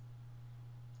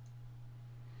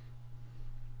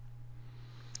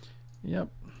 Yep.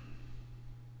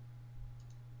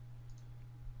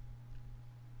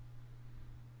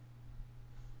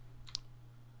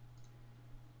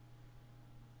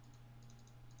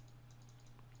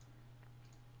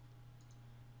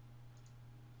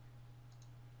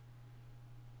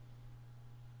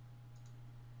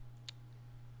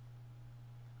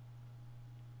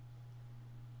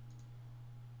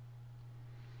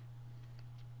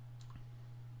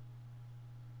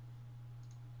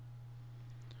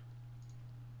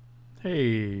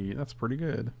 Hey, that's pretty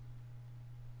good.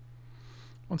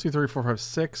 1, 2, 3, 4, 5,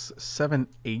 6, 7,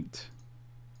 8.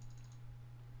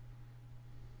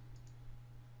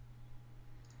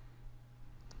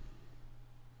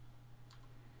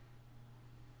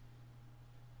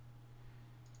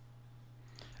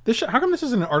 This how come this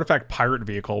isn't an artifact pirate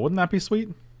vehicle? Wouldn't that be sweet?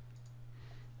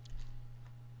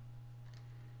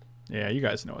 Yeah, you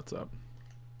guys know what's up.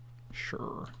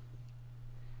 Sure.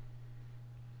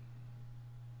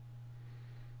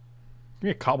 Give me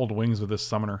a Cobbled Wings with this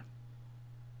summoner.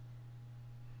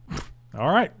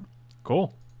 Alright.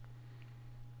 Cool.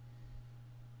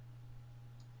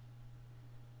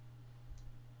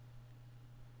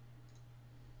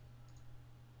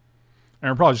 And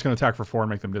we're probably just going to attack for 4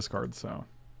 and make them discard, so...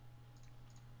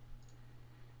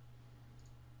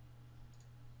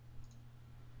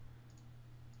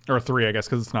 Or 3, I guess,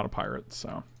 because it's not a pirate,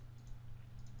 so...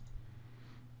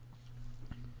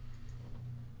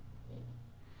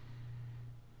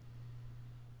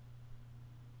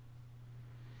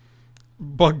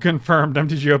 Bug confirmed.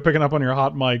 MTGO picking up on your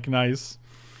hot mic. Nice.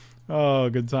 Oh,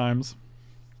 good times.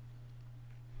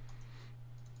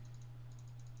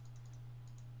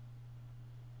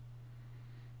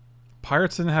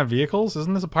 Pirates didn't have vehicles?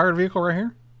 Isn't this a pirate vehicle right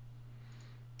here?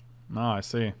 Oh, I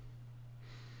see.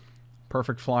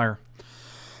 Perfect flyer.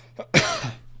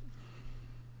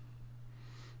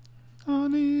 I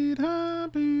need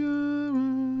happy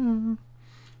hour.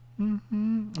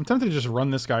 I'm tempted to just run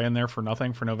this guy in there for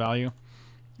nothing, for no value.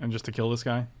 And just to kill this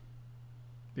guy.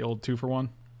 The old 2-for-1.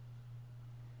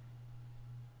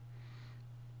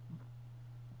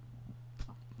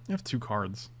 I have 2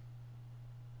 cards.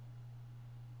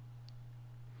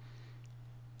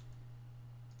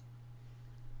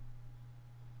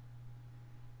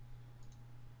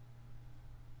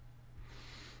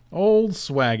 Old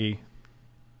Swaggy.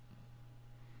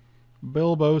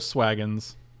 Bilbo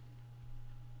Swaggins.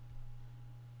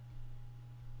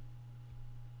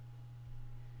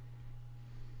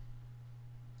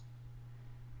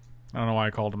 I don't know why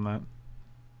I called him that.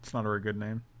 It's not a very good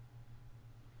name.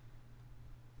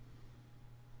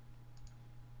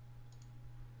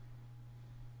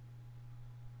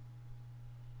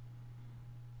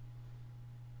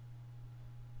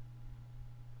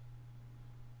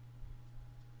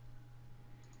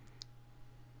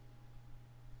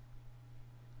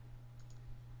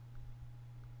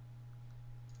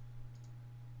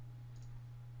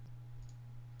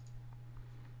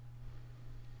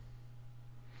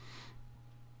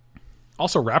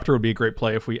 Also, Raptor would be a great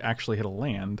play if we actually hit a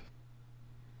land.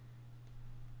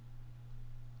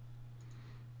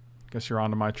 Guess you're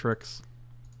on to my tricks.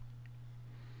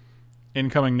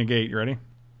 Incoming negate. You ready?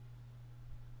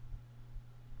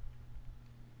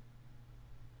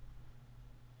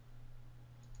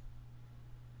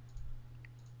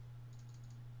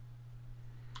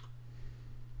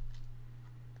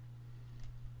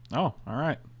 Oh, all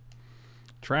right.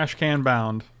 Trash can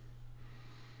bound.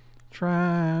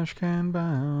 Trash can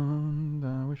bound,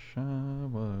 I wish I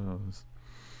was.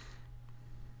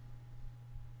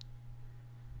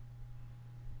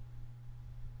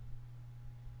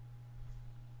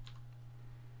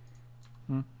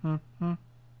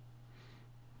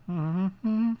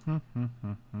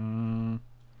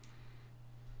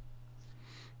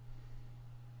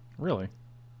 Really?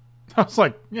 I was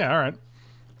like, yeah, all right.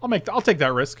 I'll take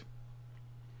that risk.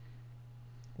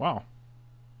 Wow.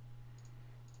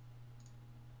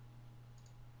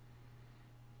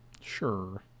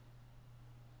 Sure.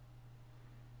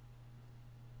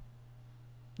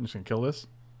 I'm just gonna kill this.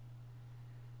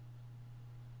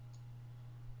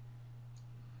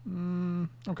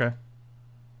 Okay.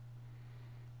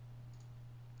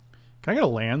 Can I get a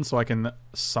land so I can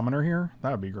summon her here?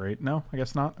 That would be great. No, I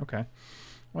guess not. Okay.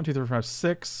 1, 2, 3, 4, 5,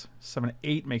 6, 7,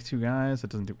 8. Make 2 guys. That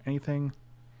doesn't do anything.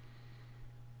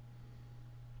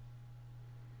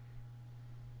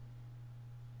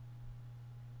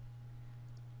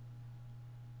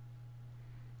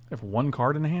 I have one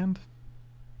card in hand.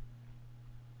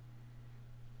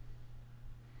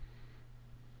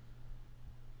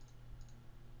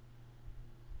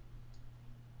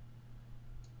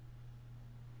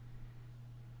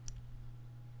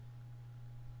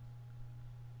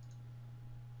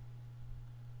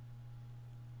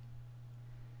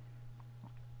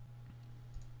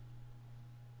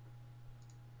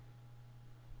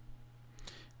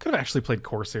 Could have actually played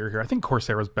Corsair here. I think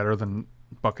Corsair is better than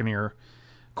Buccaneer.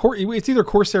 It's either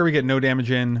Corsair we get no damage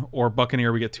in, or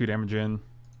Buccaneer we get 2 damage in.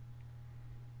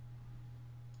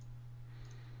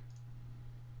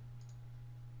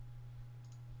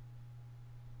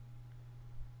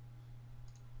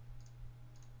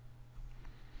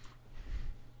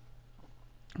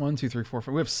 One, two, three, four,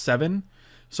 five. We have 7.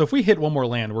 So if we hit one more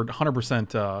land, we're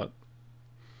 100%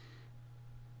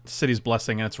 City's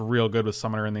Blessing, and it's real good with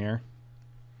Summoner in the air.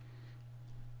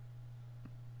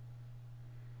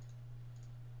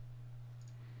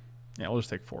 Yeah, we'll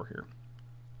just take 4 here.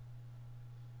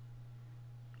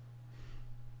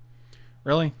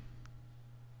 Really?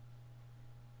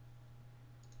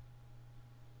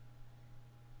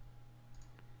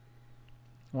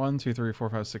 One, two, three, four,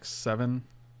 five, six, 7.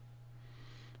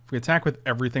 If we attack with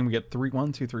everything, we get 3.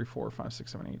 1, 2, 3, 4, 5,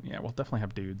 6, 7, 8. Yeah, we'll definitely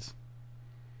have dudes.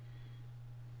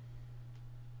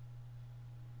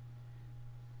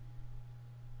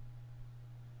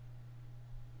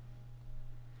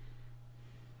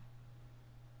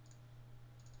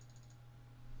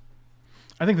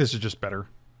 I think this is just better.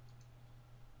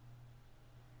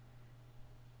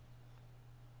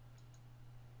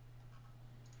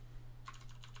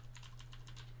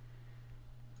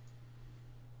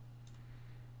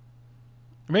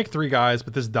 We make 3 guys,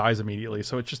 but this dies immediately,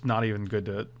 so it's just not even good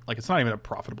to... Like, it's not even a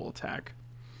profitable attack.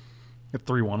 Get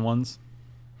 3 1/1s.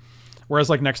 Whereas,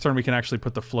 like, next turn we can actually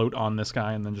put the float on this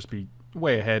guy and then just be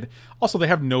way ahead. Also, they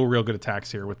have no real good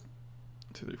attacks here with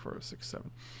 2, 3, 4, 5, 6,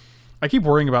 7. I keep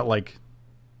worrying about, like...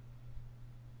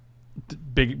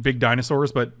 big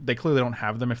dinosaurs, but they clearly don't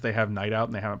have them if they have Night Out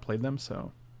and they haven't played them,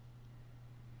 so...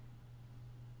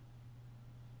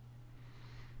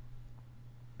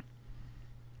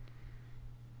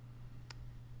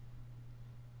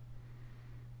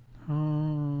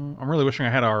 I'm really wishing I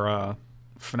had our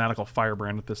Fanatical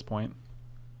Firebrand at this point.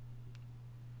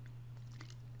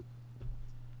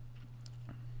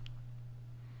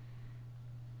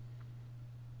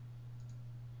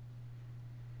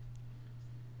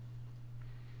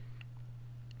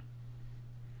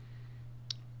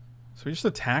 So we just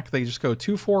attack. They just go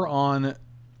 2-4 on...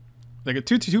 They get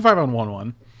 2-5 on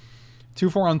 1-1.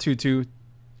 2-4 on 2-2.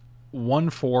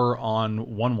 1-4 on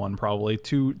 1-1 probably.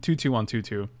 2-2 on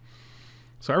 2-2.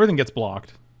 So everything gets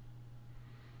blocked.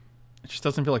 It just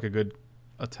doesn't feel like a good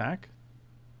attack.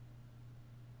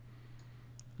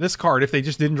 This card, if they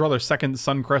just didn't draw their second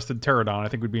Sun-Crested Pterodon, I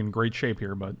think would be in great shape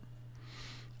here, but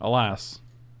alas,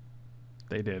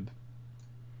 they did.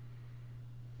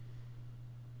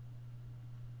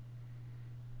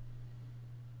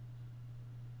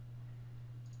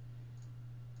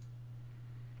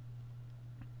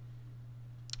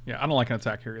 Yeah, I don't like an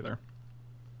attack here either.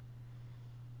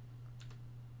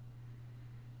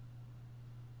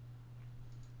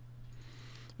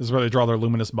 This is where they draw their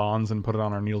Luminous Bonds and put it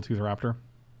on our Needletooth Raptor.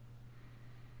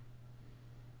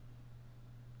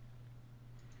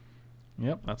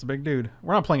 Yep, that's a big dude.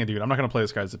 We're not playing a dude. I'm not going to play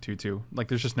this guy as a 2-2. Like,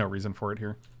 there's just no reason for it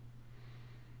here.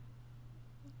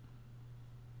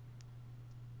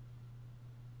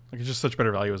 Like, it's just such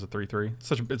better value as a 3-3.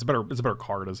 It's a better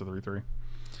card as a 3-3.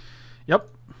 Yep.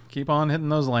 Keep on hitting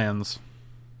those lands.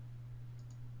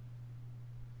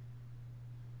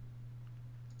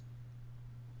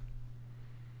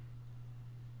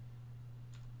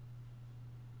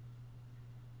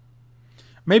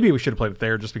 Maybe we should have played it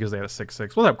there just because they had a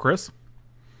 6-6. What's up, Chris?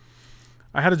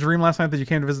 I had a dream last night that you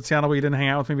came to visit Seattle, but you didn't hang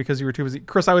out with me because you were too busy.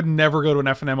 Chris, I would never go to an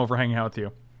F&M over hanging out with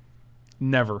you.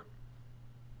 Never.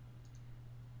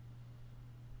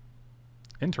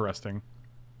 Interesting.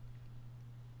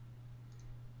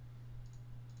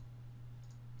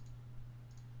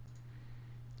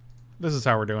 This is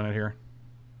how we're doing it here.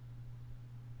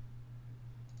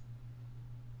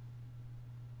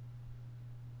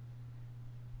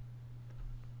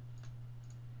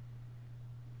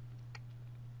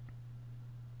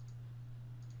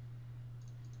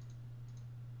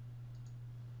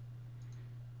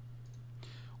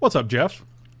 What's up, Jeff?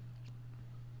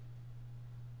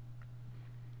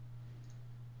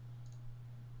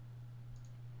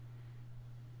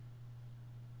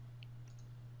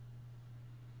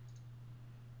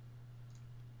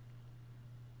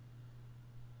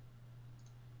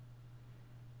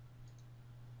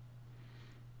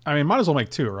 I mean, might as well make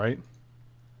 2, right?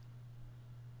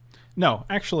 No,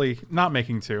 actually, not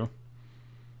making 2.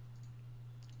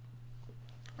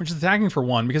 We're just attacking for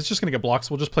 1 because it's just going to get blocked,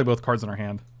 so we'll just play both cards in our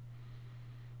hand.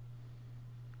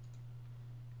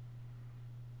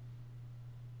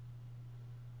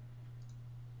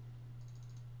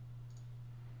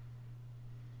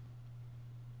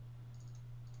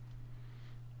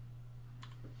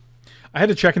 I had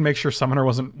to check and make sure Summoner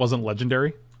wasn't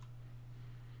legendary.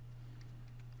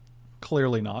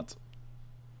 Clearly not.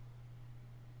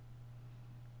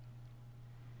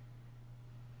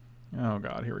 Oh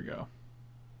god, here we go.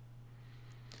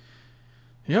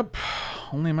 Yep,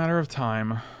 only a matter of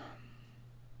time.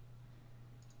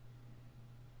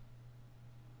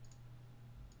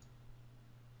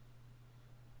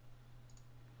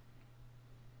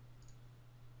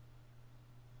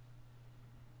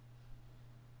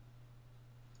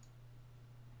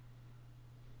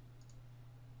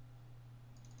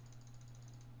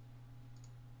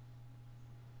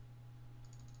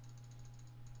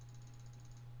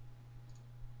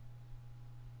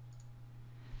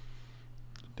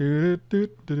 Do do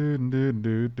do do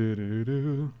do do do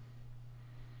do.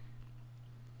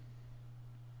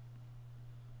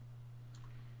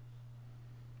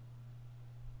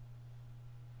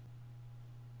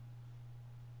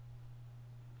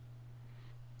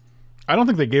 I don't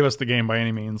think they gave us the game by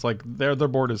any means. Like their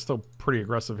board is still pretty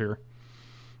aggressive here.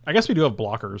 I guess we do have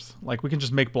blockers. Like we can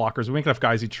just make blockers. We make enough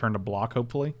guys each turn to block,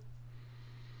 hopefully.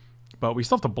 But we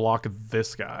still have to block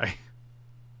this guy.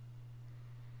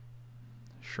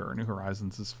 Sure, New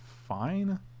Horizons is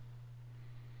fine.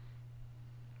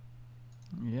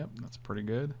 Yep, that's pretty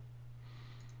good.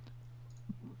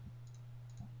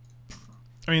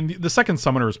 I mean, the second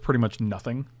summoner is pretty much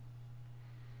nothing.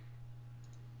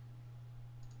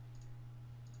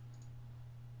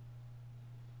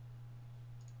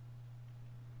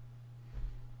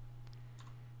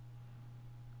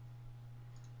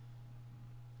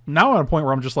 Now I'm at a point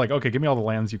where I'm just like, okay, give me all the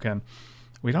lands you can.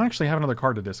 We don't actually have another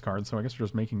card to discard, so I guess we're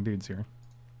just making dudes here.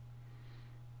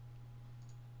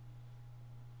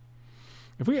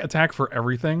 If we attack for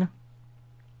everything,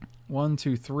 1,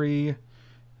 2, 3,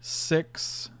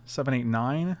 6, 7, 8,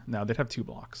 9. No, they'd have 2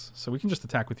 blocks. So we can just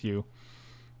attack with you.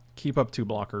 Keep up 2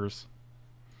 blockers.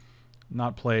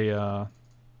 Not play...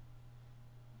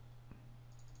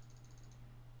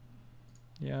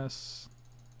 Yes.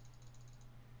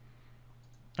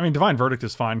 I mean, Divine Verdict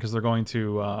is fine because they're going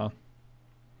to...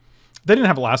 They didn't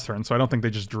have a last turn, so I don't think they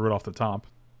just drew it off the top.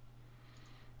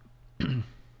 I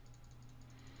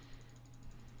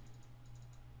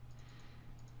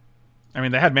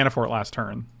mean, they had mana for it last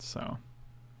turn, so...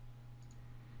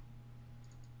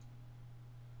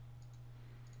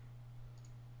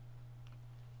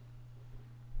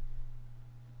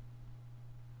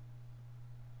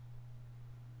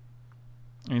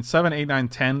 I mean, 7, 8, 9,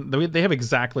 10. They have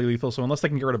exactly lethal, so unless they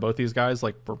can get rid of both these guys,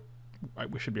 like,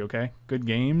 we should be okay. Good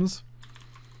games.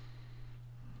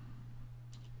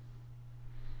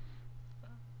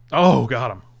 Oh,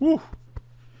 got him. Woo.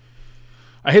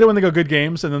 I hate it when they go good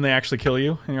games and then they actually kill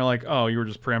you, and you're like, oh, you were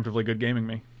just preemptively good gaming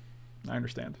me. I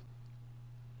understand.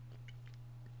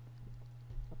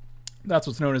 That's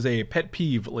what's known as a pet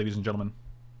peeve, ladies and gentlemen.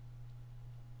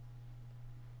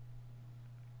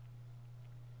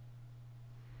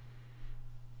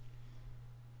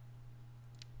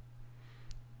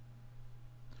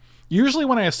 Usually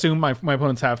when I assume my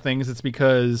opponents have things, it's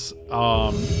because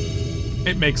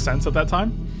it makes sense at that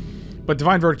time. But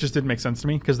Divine Verdict just didn't make sense to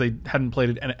me because they hadn't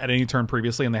played it at any turn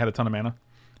previously and they had a ton of mana.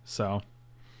 So...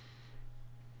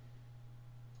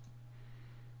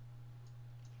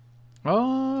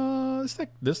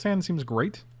 this hand seems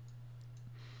great.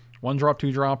 1 drop,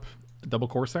 2 drop, double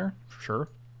Corsair, sure.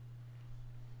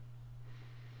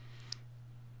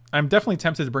 I'm definitely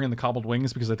tempted to bring in the Cobbled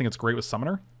Wings because I think it's great with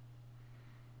Summoner.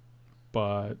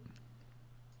 But...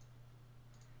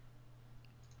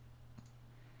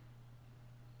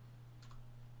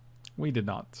 we did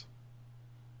not.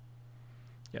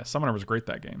 Yeah, Summoner was great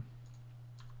that game.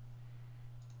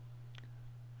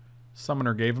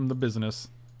 Summoner gave him the business.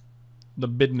 The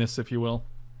bidness, if you will.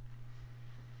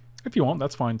 If you won't,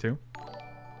 that's fine too.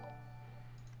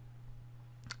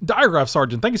 Diagraph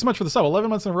Sergeant, thank you so much for the sub. 11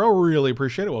 months in a row, really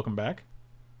appreciate it. Welcome back.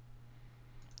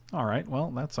 Alright, well,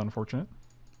 that's unfortunate.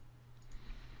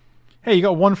 Hey, you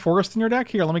got 1 forest in your deck?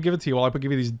 Here, let me give it to you while I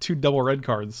give you these 2 double red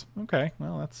cards. Okay,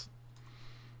 well,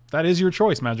 that is your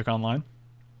choice, Magic Online.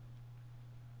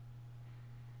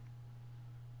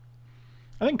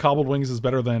 I think Cobbled Wings is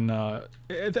better than... I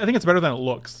think it's better than it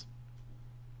looks.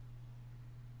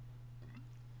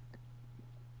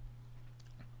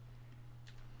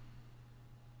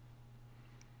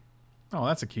 Oh,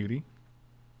 that's a cutie.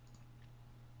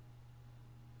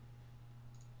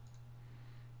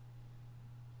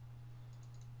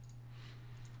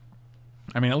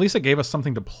 I mean, at least it gave us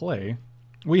something to play.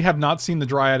 We have not seen the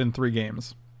Dryad in 3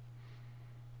 games.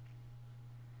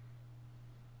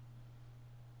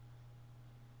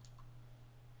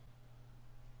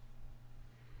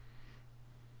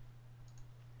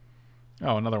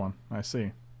 Oh, another one. I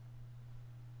see.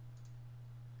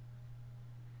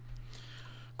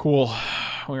 Cool.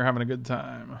 We were having a good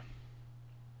time.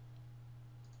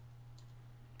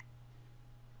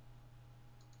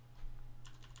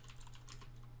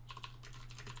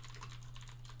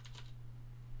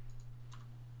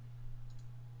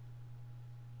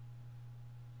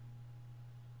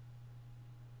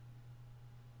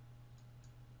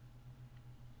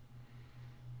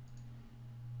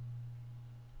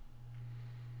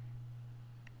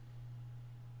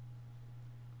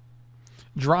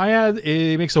 Dryad,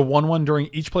 it makes a 1/1 during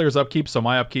each player's upkeep. So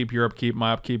my upkeep, your upkeep,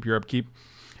 my upkeep, your upkeep.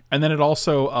 And then it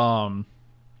also,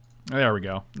 there we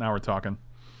go. Now we're talking.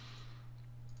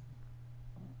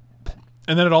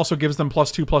 And then it also gives them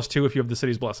 +2/+2 if you have the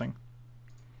City's Blessing.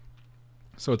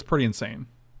 So it's pretty insane.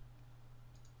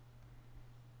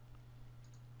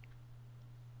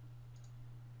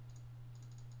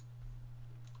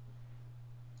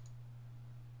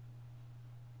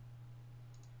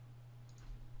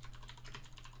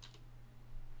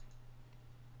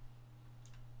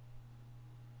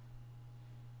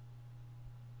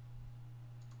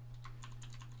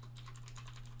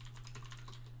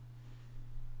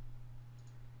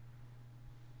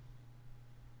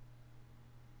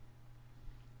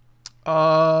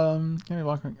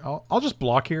 I'll just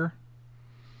block here.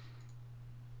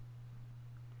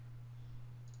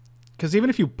 Because even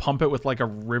if you pump it with like a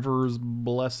River's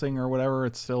Blessing or whatever,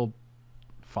 it's still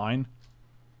fine.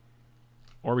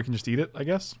 Or we can just eat it, I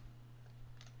guess.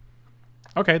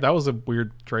 Okay, that was a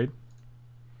weird trade.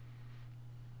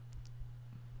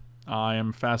 I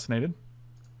am fascinated.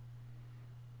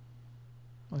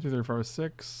 1, 2, 3, 4,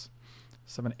 6,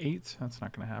 7, 8. That's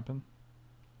not going to happen.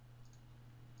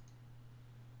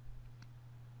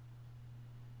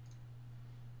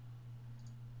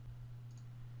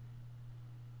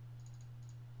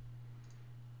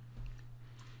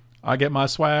 I get my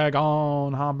swag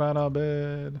on. How about a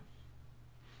bed?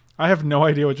 I have no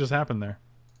idea what just happened there.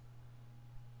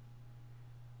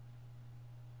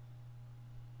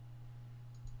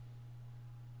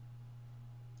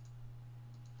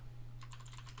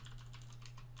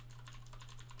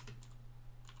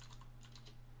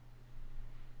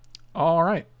 All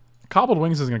right. Cobbled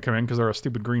Wings is going to come in because they're a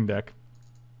stupid green deck.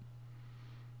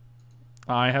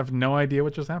 I have no idea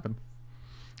what just happened.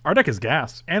 Our deck is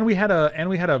gas, and we had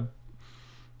a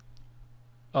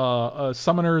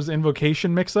Summoner's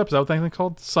Invocation mix-up. Is that what that thing's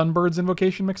called? Sunbird's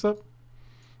Invocation mix-up.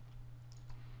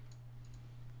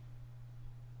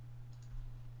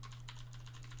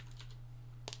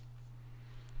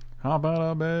 How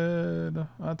about a bed?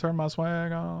 I turn my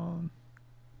swag on.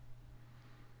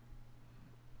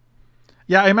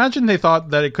 Yeah, I imagine they thought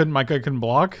that it couldn't. My guy couldn't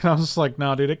block. And I was just like,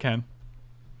 no, dude, it can.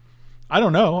 I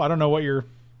don't know. I don't know what your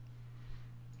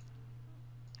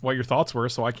thoughts were,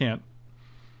 so I can't.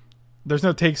 There's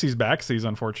no takesies backsies,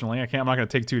 unfortunately. I'm not going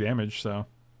to take 2 damage, so.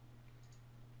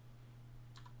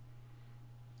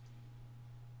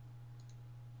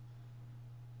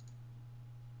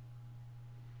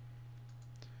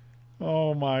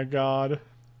 Oh my god.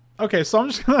 Okay, so I'm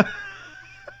just gonna.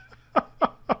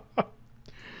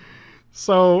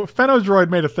 So Phenodroid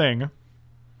made a thing,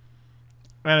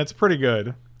 and it's pretty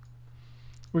good.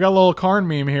 We got a little Karn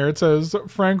meme here. It says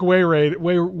Frank Wayrated.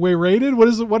 Wayrated?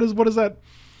 What is that?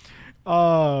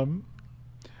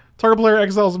 Target player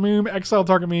exiles meme, exile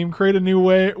target meme, create a new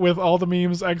way with all the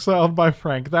memes exiled by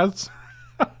Frank. That's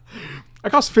I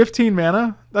cost 15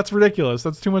 mana? That's ridiculous.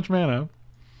 That's too much mana.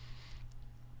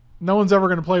 No one's ever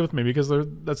gonna play with me because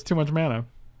that's too much mana.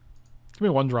 Give me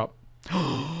a 1-drop.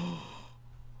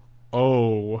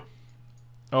 Oh.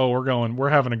 Oh, we're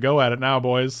having a go at it now,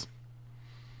 boys.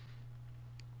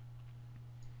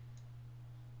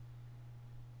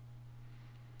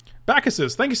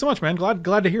 Bacchuses, thank you so much, man.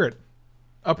 Glad to hear it.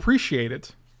 Appreciate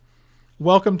it.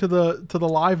 Welcome to the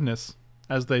liveness,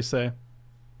 as they say.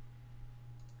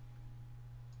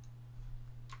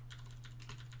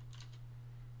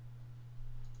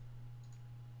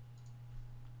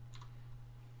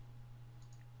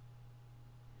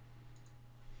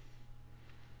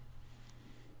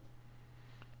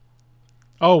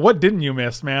 Oh, what didn't you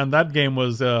miss, man? That game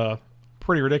was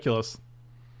pretty ridiculous.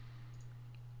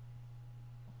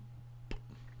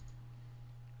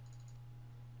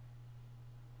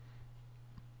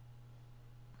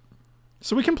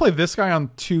 So we can play this guy on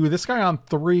 2, this guy on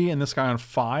 3, and this guy on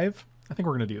 5. I think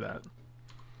we're going to do that.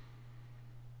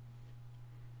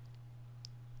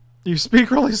 You speak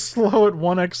really slow at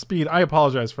 1x speed. I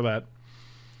apologize for that.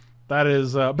 That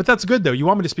is, but that's good though. You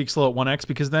want me to speak slow at 1x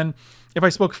because then if I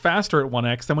spoke faster at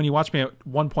 1x, then when you watch me at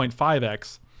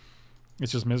 1.5x,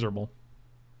 it's just miserable.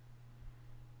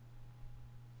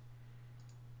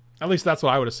 At least that's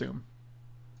what I would assume.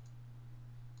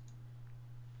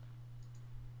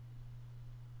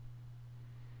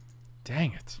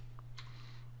 Dang it.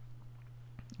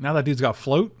 Now that dude's got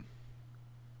float.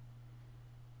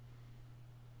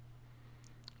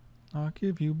 I'll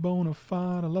give you bona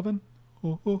fide 11.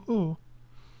 Oh, oh, oh.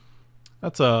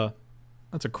 That's a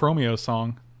Chromeo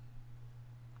song.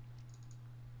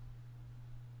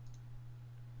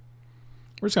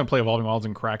 We're just gonna play Evolving Wilds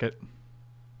and crack it.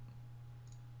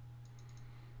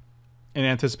 In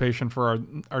anticipation for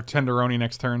our Tenderoni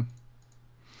next turn.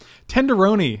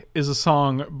 Tenderoni is a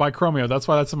song by Chromeo. That's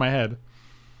why that's in my head.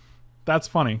 That's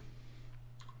funny.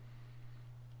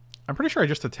 I'm pretty sure I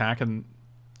just attack and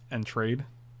trade.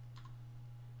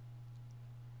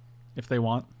 If they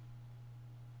want.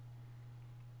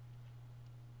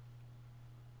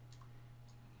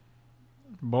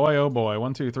 Boy, oh boy.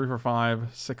 1, 2, 3, 4, 5,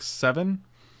 6, 7.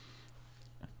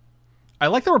 I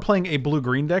like that we're playing a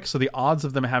blue-green deck, so the odds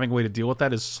of them having a way to deal with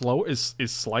that is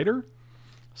slighter.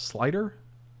 Slighter?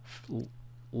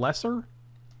 Lesser?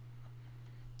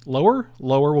 Lower?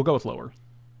 Lower. We'll go with lower.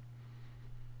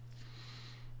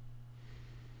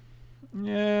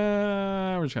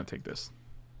 Yeah, we're just going to take this.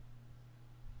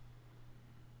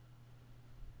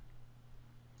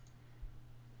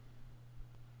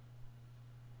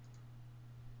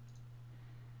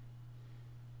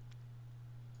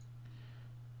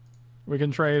 We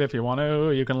can trade if you want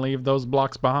to. You can leave those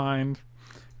blocks behind.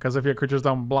 Because if your creatures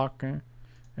don't block,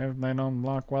 if they don't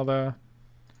block, well, they're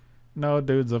no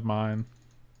dudes of mine.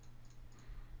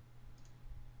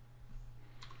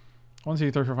 1,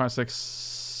 2, 3, 4, 5, 6,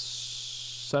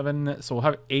 7. So we'll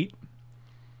have 8.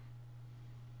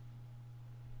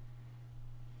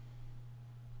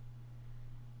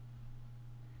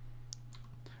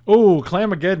 Oh,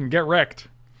 Clamageddon, get wrecked.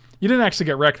 You didn't actually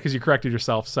get wrecked because you corrected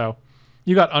yourself, so...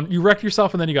 You wrecked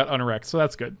yourself and then you got unwrecked, so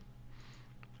that's good.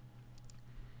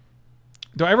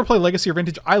 Do I ever play Legacy or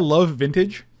Vintage? I love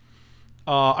Vintage.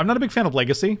 I'm not a big fan of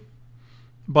Legacy,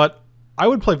 but I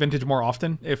would play Vintage more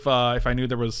often if I knew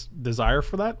there was desire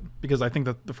for that, because I think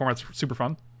that the format's super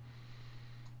fun.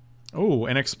 Oh,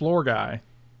 an Explore guy.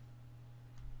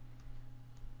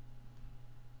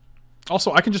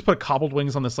 Also, I can just put Cobbled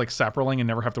Wings on this like Saproling and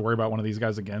never have to worry about one of these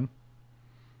guys again.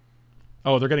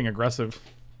 Oh, they're getting aggressive.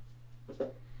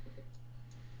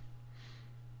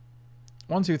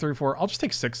 1, 2, 3, 4. I'll just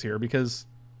take 6 here because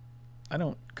I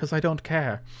don't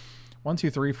care. 1, 2,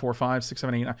 3, 4, 5, 6,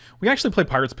 7, 8, 9. We actually play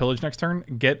Pirate's Pillage next turn,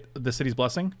 get the City's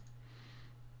Blessing,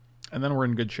 and then we're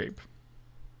in good shape.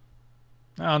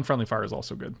 Unfriendly Fire is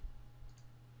also good.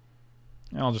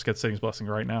 I'll just get City's Blessing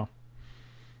right now.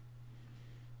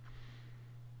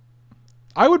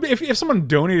 I would, if someone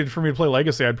donated for me to play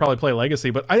Legacy, I'd probably play Legacy,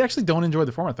 but I actually don't enjoy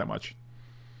the format that much.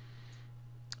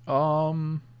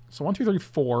 So 1, 2, 3,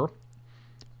 4.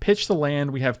 Pitch the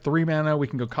land. We have 3 mana. We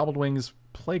can go Cobbled Wings.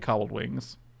 Play Cobbled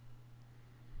Wings.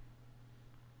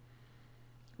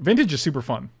 Vintage is super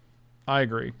fun. I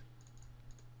agree.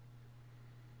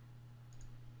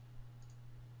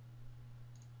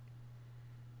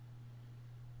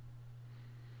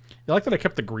 You like that I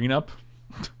kept the green up?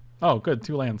 Oh, good.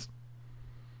 2 lands.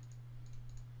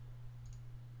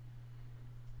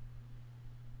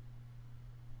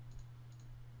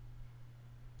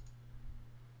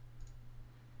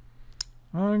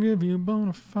 I'll give you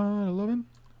bona fide 11.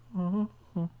 Oh,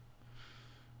 oh.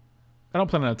 I don't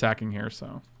plan on attacking here,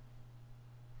 so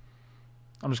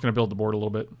I'm just going to build the board a little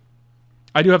bit.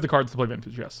 I do have the cards to play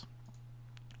Vintage, yes.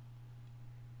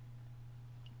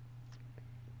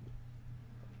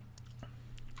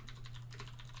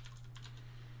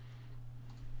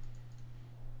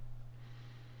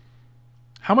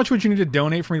 How much would you need to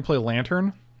donate for me to play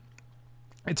Lantern?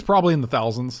 It's probably in the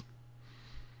thousands.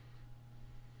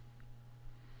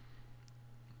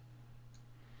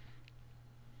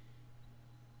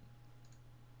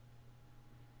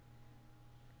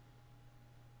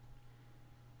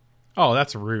 Oh,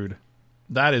 that's rude.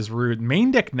 That is rude.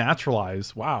 Main deck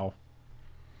Naturalize. Wow.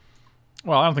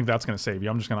 Well, I don't think that's going to save you.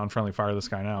 I'm just going to Unfriendly Fire this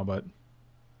guy now, but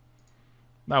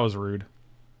that was rude.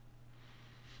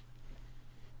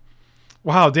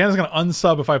 Wow, Dan is going to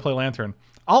unsub if I play Lantern.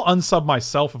 I'll unsub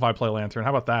myself if I play Lantern.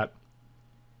 How about that?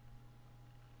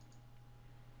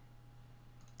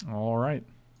 All right.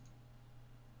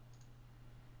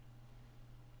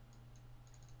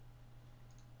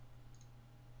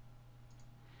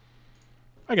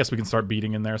 I guess we can start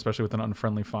beating in there, especially with an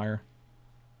unfriendly fire.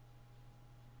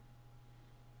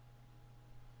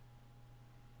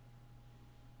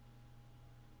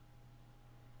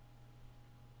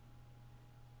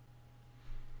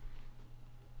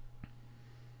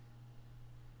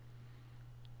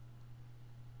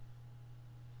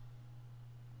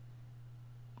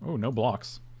 Oh, no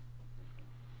blocks.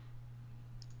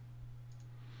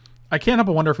 I can't help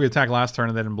but wonder if we attack last turn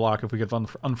and they didn't block, if we get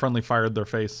unfriendly fired their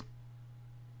face.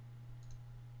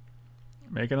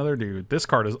 Make another dude. This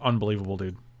card is unbelievable,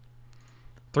 dude.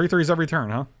 3/3s every turn,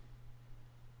 huh?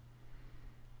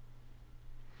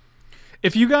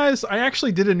 If you guys... I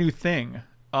actually did a new thing.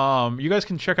 You guys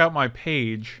can check out my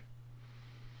page.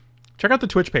 Check out the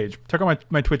Twitch page. Check out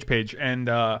my Twitch page. And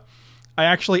I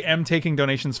actually am taking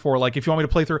donations for, like, if you want me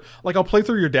to play through... Like, I'll play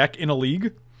through your deck in a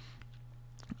league.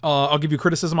 I'll give you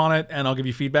criticism on it, and I'll give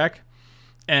you feedback.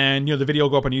 And, you know, the video will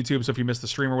go up on YouTube, so if you miss the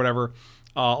stream or whatever.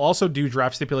 I'll also do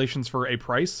draft stipulations for a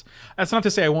price. That's not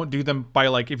to say I won't do them by,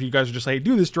 like, if you guys are just like, hey,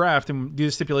 do this draft and do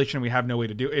this stipulation and we have no way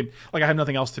to do it. Like, I have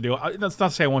nothing else to do. That's not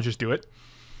to say I won't just do it.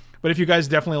 But if you guys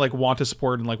definitely, like, want to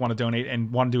support and, like, want to donate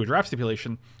and want to do a draft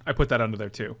stipulation, I put that under there,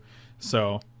 too.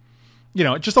 So, you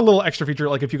know, just a little extra feature,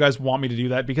 like, if you guys want me to do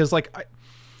that. Because, like,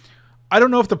 I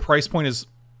don't know if the price point is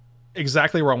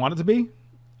exactly where I want it to be.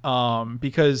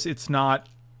 Because it's not...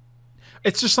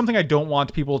 It's just something I don't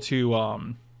want people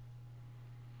to...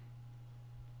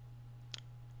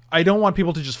 I don't want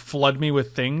people to just flood me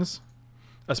with things.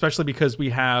 Especially because we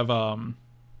have... we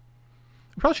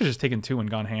probably should have just taken 2 and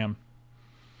gone ham.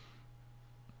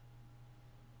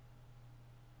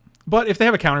 But if they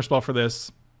have a counterspell for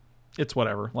this, it's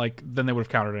whatever. Like, then they would have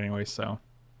countered anyway, so...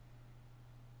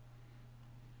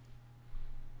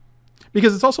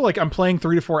 Because it's also like I'm playing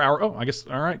 3 to 4 hours. Oh, I guess.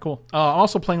 All right, cool. I'm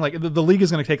also playing like the league is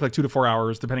going to take like 2 to 4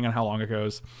 hours depending on how long it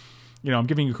goes. You know, I'm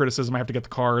giving you criticism. I have to get the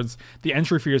cards. The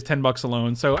entry fee is $10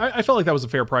 alone. So I felt like that was a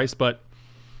fair price, but.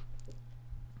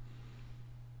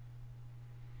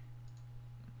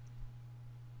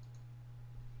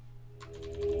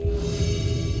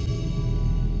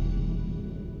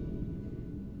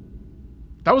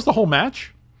 That was the whole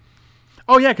match?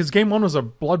 Oh, yeah, because game 1 was a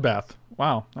bloodbath.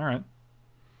 Wow. All right.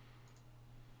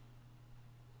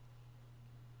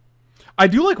 I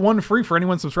do like 1 free for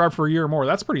anyone subscribed for a year or more.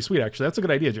 That's pretty sweet, actually. That's a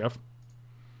good idea, Jeff.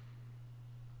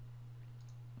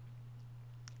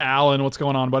 Alan, what's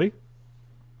going on, buddy?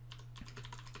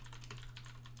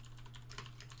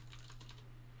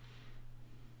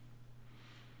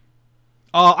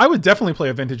 I would definitely play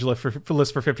a vintage list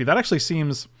for 50. That actually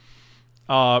seems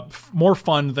more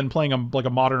fun than playing like a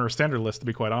modern or standard list, to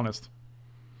be quite honest.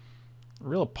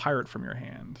 Real pirate from your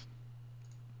hand.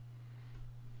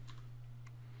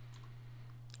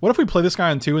 What if we play this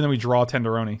guy on 2 and then we draw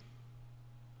Tenderoni?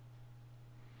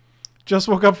 Just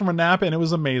woke up from a nap and it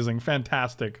was amazing.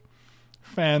 Fantastic.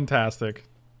 Fantastic.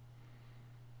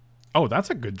 Oh,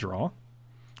 that's a good draw.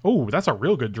 Oh, that's a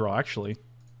real good draw, actually.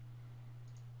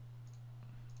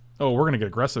 Oh, we're going to get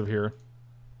aggressive here.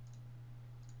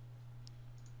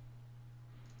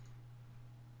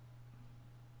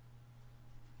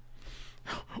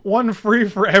 One free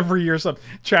for every year sub.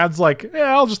 Chad's like,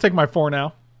 yeah, I'll just take my 4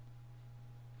 now.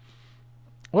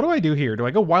 What do I do here? Do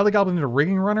I go Wily Goblin into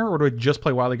Rigging Runner, or do I just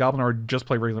play Wily Goblin, or just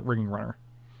play Rigging Runner?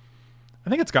 I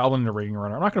think it's Goblin into Rigging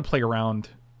Runner. I'm not going to play around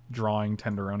drawing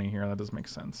Tenderoni here. That doesn't make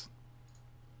sense.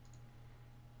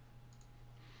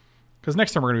 Because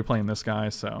next time we're going to be playing this guy,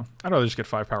 so I'd rather just get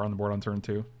 5 power on the board on turn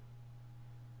 2.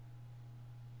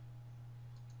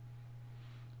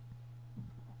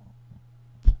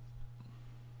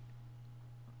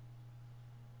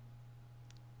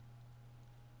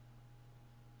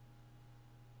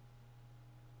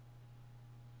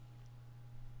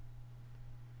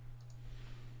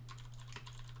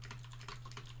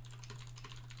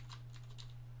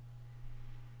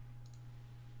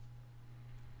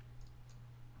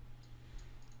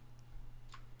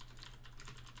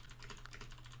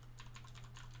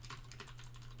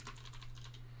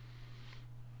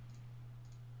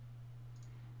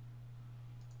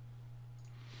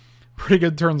 Pretty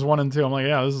good turns 1 and 2. I'm like,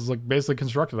 yeah, this is like basically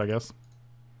constructed, I guess.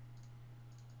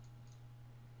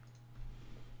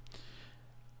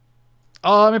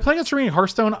 Am I playing on streaming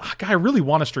Hearthstone? Oh, God, I really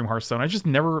want to stream Hearthstone. I just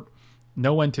never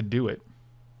know when to do it.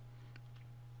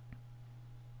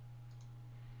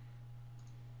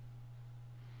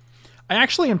 I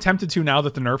actually am tempted to now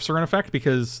that the nerfs are in effect,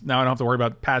 because now I don't have to worry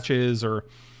about patches or,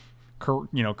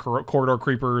 you know, corridor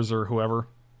creepers or whoever.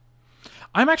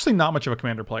 I'm actually not much of a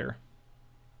commander player.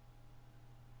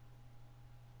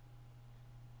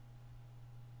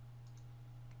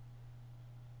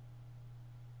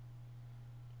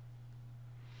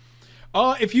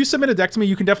 If you submit a deck to me,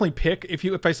 you can definitely pick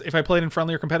if I play it in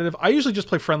friendly or competitive. I usually just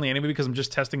play friendly anyway because I'm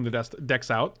just testing the decks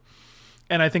out,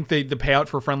 and I think the payout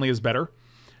for friendly is better.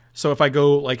 So if I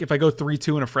go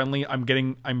 3-2 in a friendly,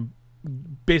 I'm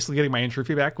basically getting my entry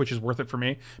fee back, which is worth it for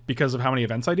me because of how many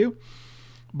events I do.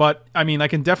 But I mean, I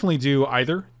can definitely do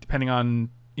either depending on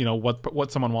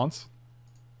what someone wants.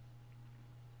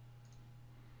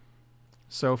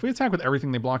 So if we attack with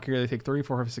everything, they block here. They take 3,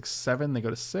 4, 5, 6, 7. They go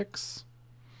to 6.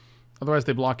 Otherwise,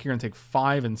 they block here and take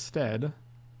 5 instead.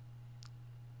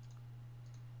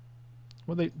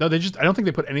 Well, I don't think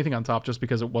they put anything on top just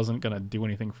because it wasn't going to do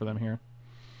anything for them here.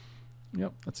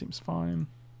 Yep, that seems fine.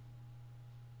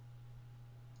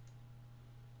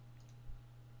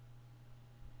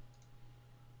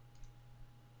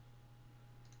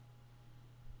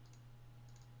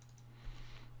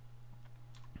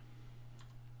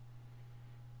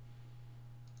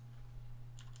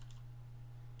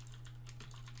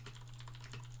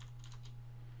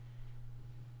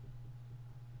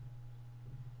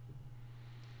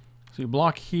 So you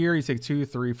block here, you take 2,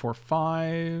 3, 4,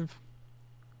 5.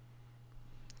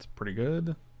 That's pretty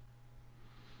good.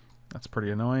 That's pretty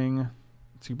annoying.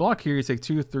 So you block here, you take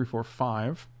 2, 3, 4,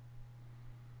 5.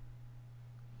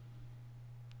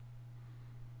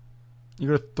 You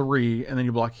go to 3, and then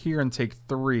you block here and take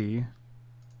 3.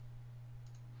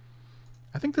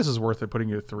 I think this is worth it putting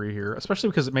you to 3 here, especially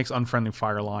because it makes Unfriendly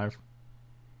Fire live.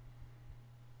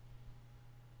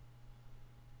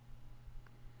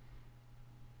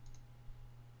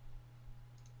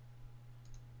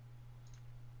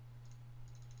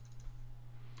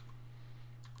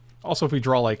 Also, if we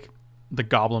draw, like, the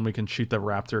Goblin, we can shoot the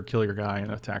Raptor, kill your guy,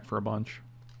 and attack for a bunch.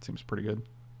 Seems pretty good.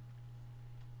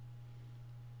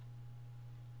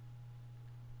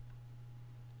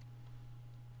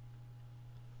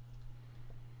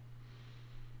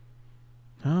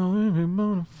 Oh, we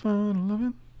bona fide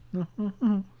loving.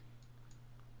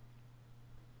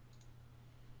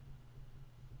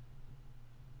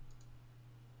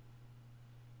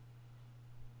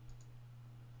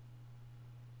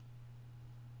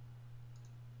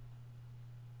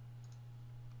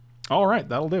 All right,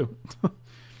 that'll do.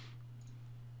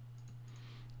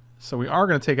 So we are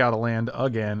going to take out a land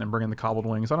again and bring in the Cobbled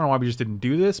Wings. I don't know why we just didn't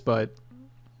do this, but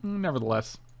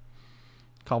nevertheless.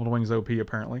 Cobbled Wings OP,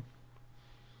 apparently.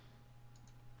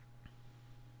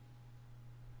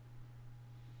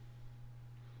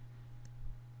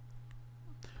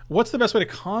 What's the best way to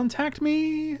contact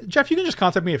me? Jeff, you can just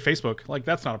contact me at Facebook. Like,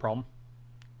 that's not a problem.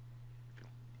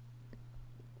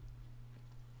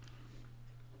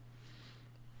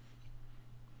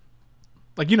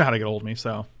 Like, you know how to get a hold of me,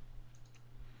 so.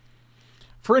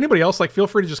 For anybody else, like, feel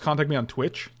free to just contact me on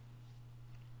Twitch.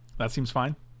 That seems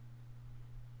fine.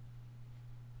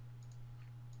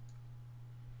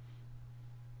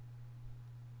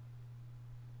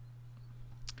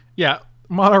 Yeah,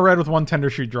 mono red with 1 Tender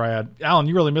Shoot Dryad. Alan,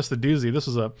 you really missed the doozy. This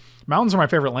was a... Mountains are my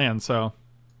favorite land, so...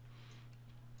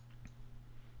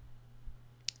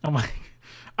 Oh my...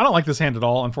 I don't like this hand at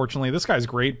all, unfortunately. This guy's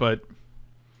great, but...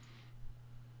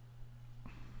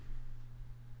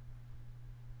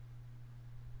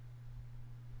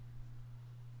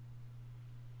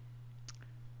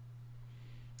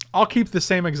 I'll keep the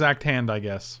same exact hand, I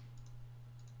guess.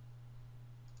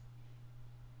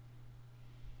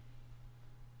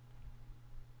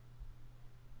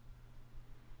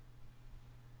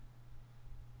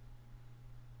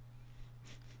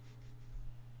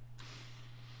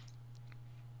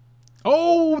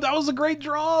 Oh, that was a great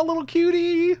draw, little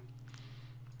cutie.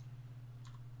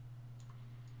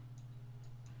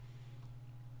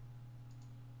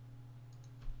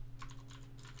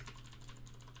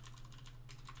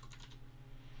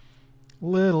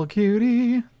 Little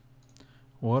cutie,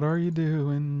 what are you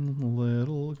doing,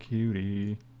 little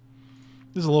cutie?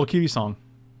 This is a little cutie song.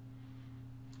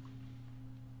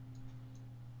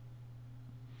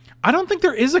 I don't think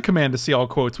there is a command to see all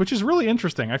quotes, which is really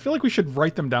interesting. I feel like we should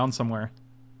write them down somewhere.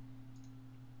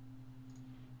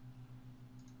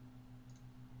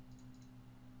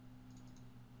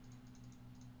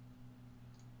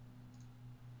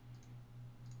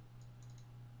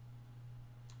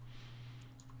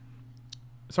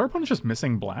 Is our opponent just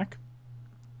missing black?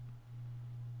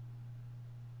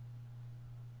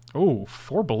 Oh,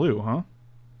 4 blue, huh?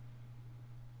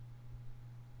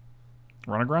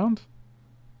 Run aground?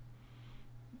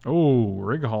 Oh,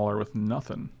 rig hauler with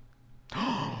nothing.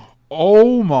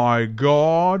 Oh my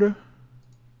god.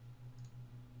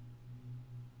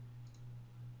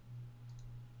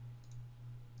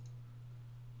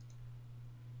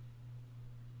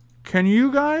 Can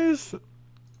you guys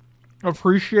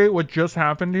appreciate what just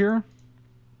happened here?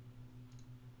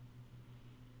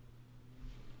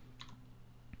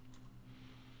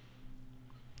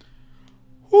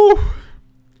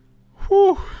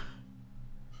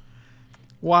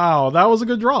 Wow, that was a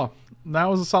good draw. That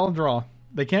was a solid draw.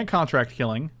 They can't contract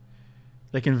killing.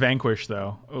 They can vanquish,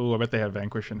 though. Oh, I bet they have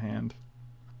vanquish in hand.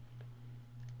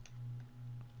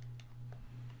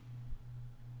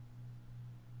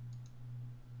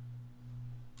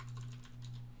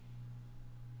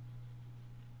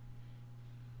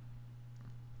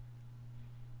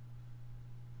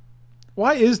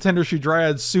 Why is Tender Shoe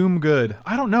Dryad Soom good?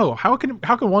 I don't know. How can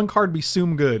one card be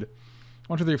Soom good?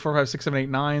 1, 2, 3, 4, 5, 6, 7, 8,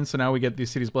 9. So now we get the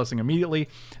City's Blessing immediately.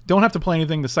 Don't have to play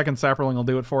anything. The second Saproling will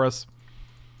do it for us.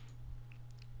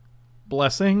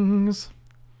 Blessings.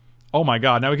 Oh my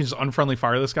god. Now we can just unfriendly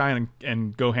fire this guy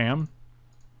and go ham.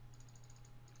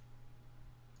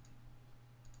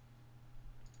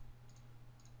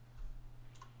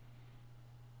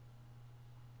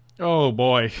 Oh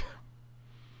boy.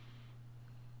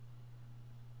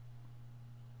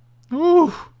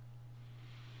 Ooh.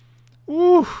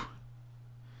 Ooh.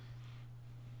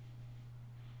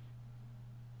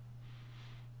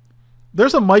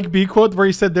 There's a Mike B quote where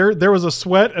he said there was a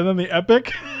sweat and then the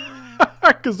epic.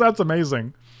 Because that's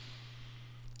amazing.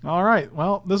 All right.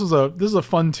 Well, this is a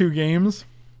fun 2 games.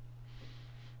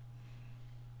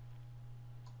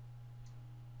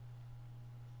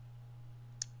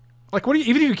 Like, what do you,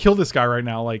 even if you kill this guy right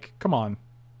now, like, come on.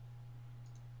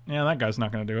 Yeah, that guy's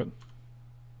not going to do it.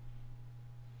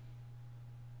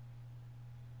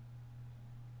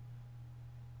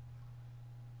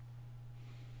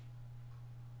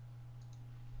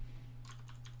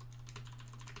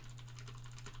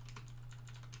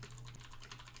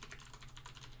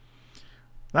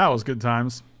 That was good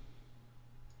times.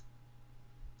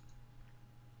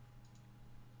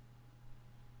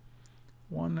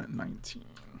 $119.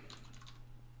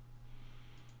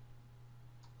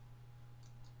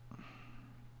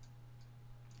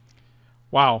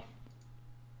 Wow.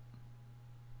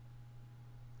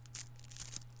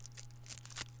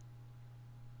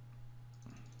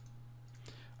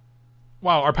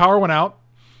 Wow, our power went out.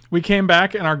 We came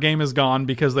back and our game is gone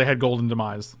because they had Golden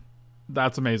Demise.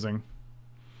 That's amazing.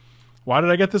 Why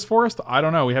did I get this forest? I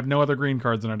don't know. We have no other green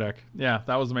cards in our deck. Yeah,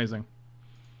 that was amazing.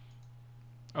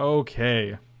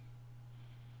 Okay.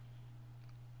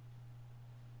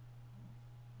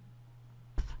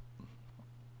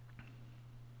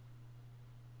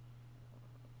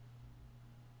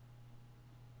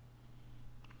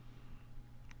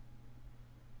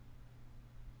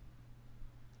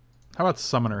 How about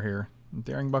Summoner here?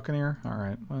 Daring Buccaneer?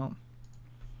 Alright, well.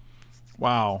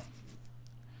 Wow.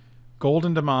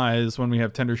 Golden Demise when we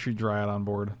have Tender Shoe Dryad on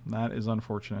board. That is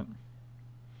unfortunate.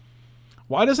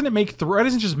 Why doesn't it make why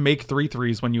doesn't it just make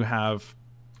 3/3s when you have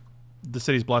the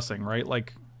City's Blessing, right?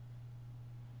 Like,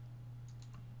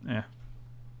 yeah.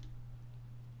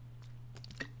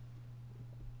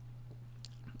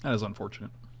 That is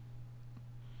unfortunate.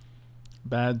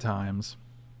 Bad times.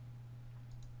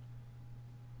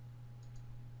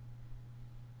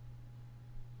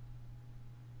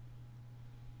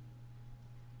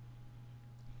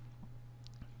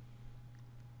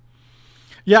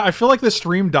 Yeah, I feel like the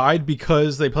stream died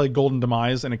because they played Golden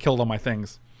Demise and it killed all my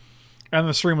things. And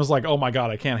the stream was like, oh my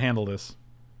god, I can't handle this.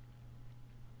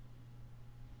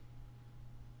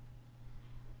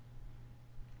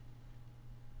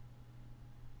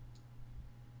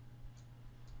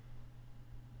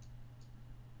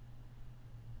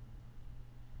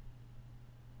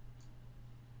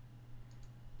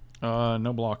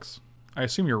 No blocks. I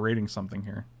assume you're rating something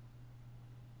here.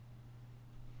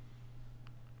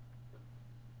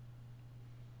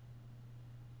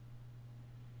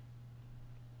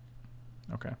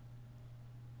 Okay.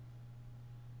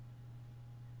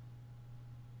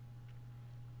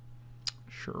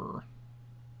 Sure.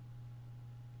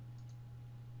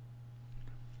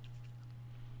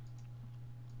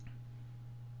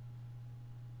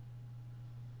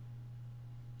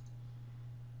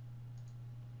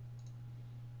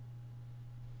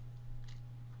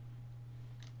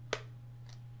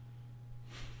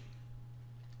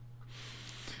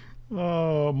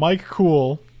 Oh, Mike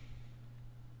Cool.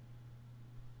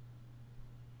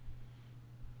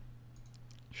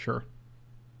 Sure.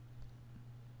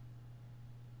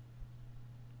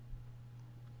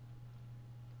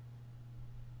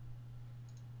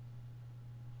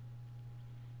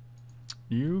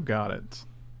 You got it.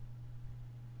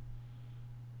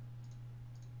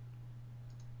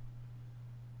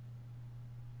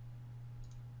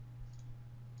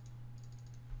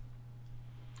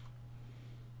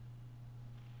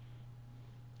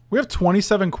 We have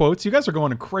 27 quotes. You guys are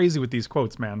going crazy with these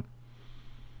quotes, man.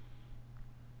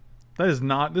 That is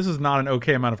not, this is not an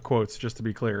okay amount of quotes, just to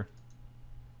be clear.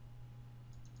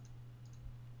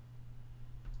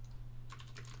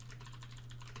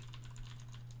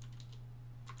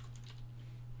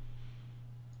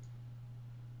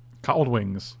 Cobbled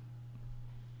wings.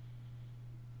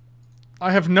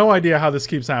 I have no idea how this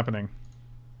keeps happening.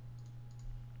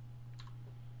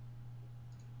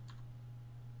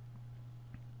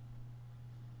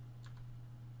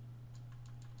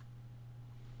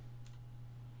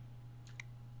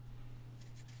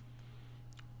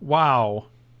 Wow.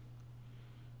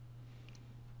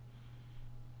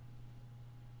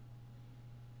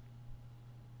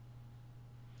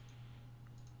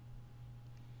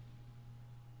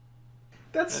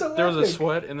 That's so There epic. was a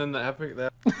sweat and then the epic.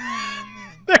 That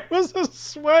There was a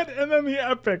sweat and then the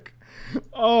epic.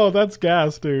 Oh, that's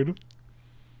gas, dude.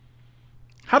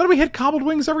 How did we hit cobbled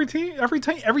wings every team? Every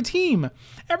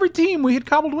team we hit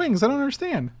cobbled wings. I don't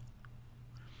understand.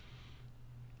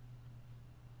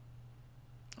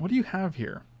 What do you have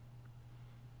here?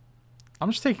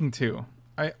 I'm just taking 2.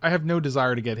 I have no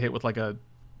desire to get hit with like a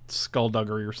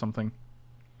skullduggery or something.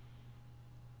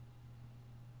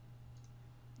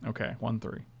 Okay,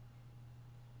 1-3.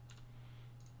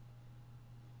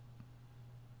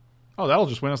 Oh, that'll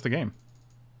just win us the game.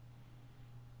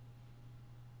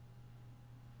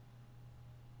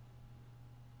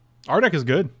 Our deck is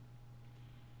good.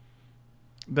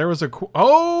 There was a...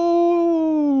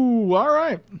 Oh!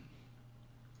 Alright.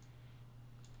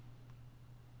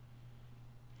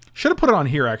 Should have put it on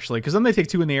here, actually, because then they take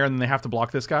 2 in the air and then they have to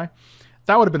block this guy.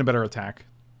 That would have been a better attack.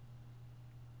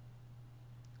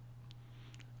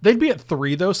 They'd be at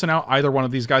 3, though, so now either one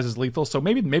of these guys is lethal, so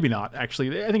maybe not,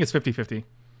 actually. I think it's 50-50.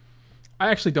 I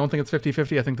actually don't think it's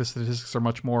 50-50. I think the statistics are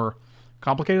much more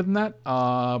complicated than that.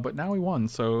 But now we won,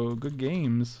 so good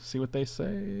games. See what they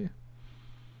say.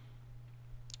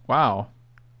 Wow.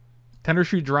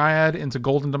 Tendershoot Dryad into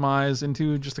Golden Demise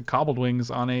into just a Cobbled Wings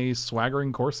on a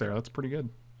Swaggering Corsair. That's pretty good.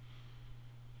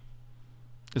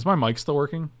 Is my mic still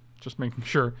working? Just making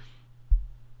sure.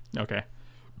 Okay.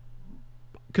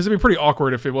 Because it'd be pretty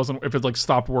awkward if it like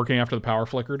stopped working after the power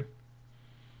flickered.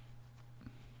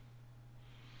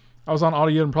 I was on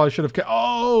audio and probably should have.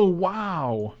 Oh,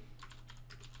 wow.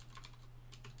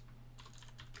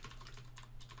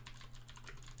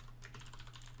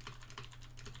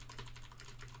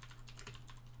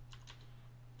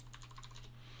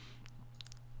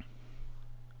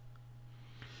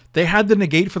 They had the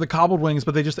negate for the Cobbled Wings,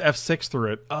 but they just F6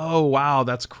 through it. Oh, wow.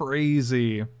 That's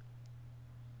crazy.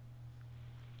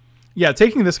 Yeah,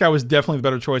 taking this guy was definitely the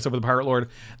better choice over the Pirate Lord.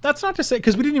 That's not to say,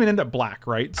 because we didn't even end up black,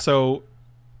 right? So,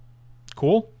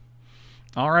 cool.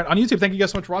 All right, on YouTube, thank you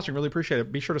guys so much for watching. Really appreciate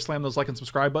it. Be sure to slam those like and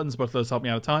subscribe buttons. Both of those help me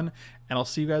out a ton. And I'll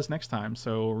see you guys next time.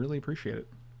 So, really appreciate it.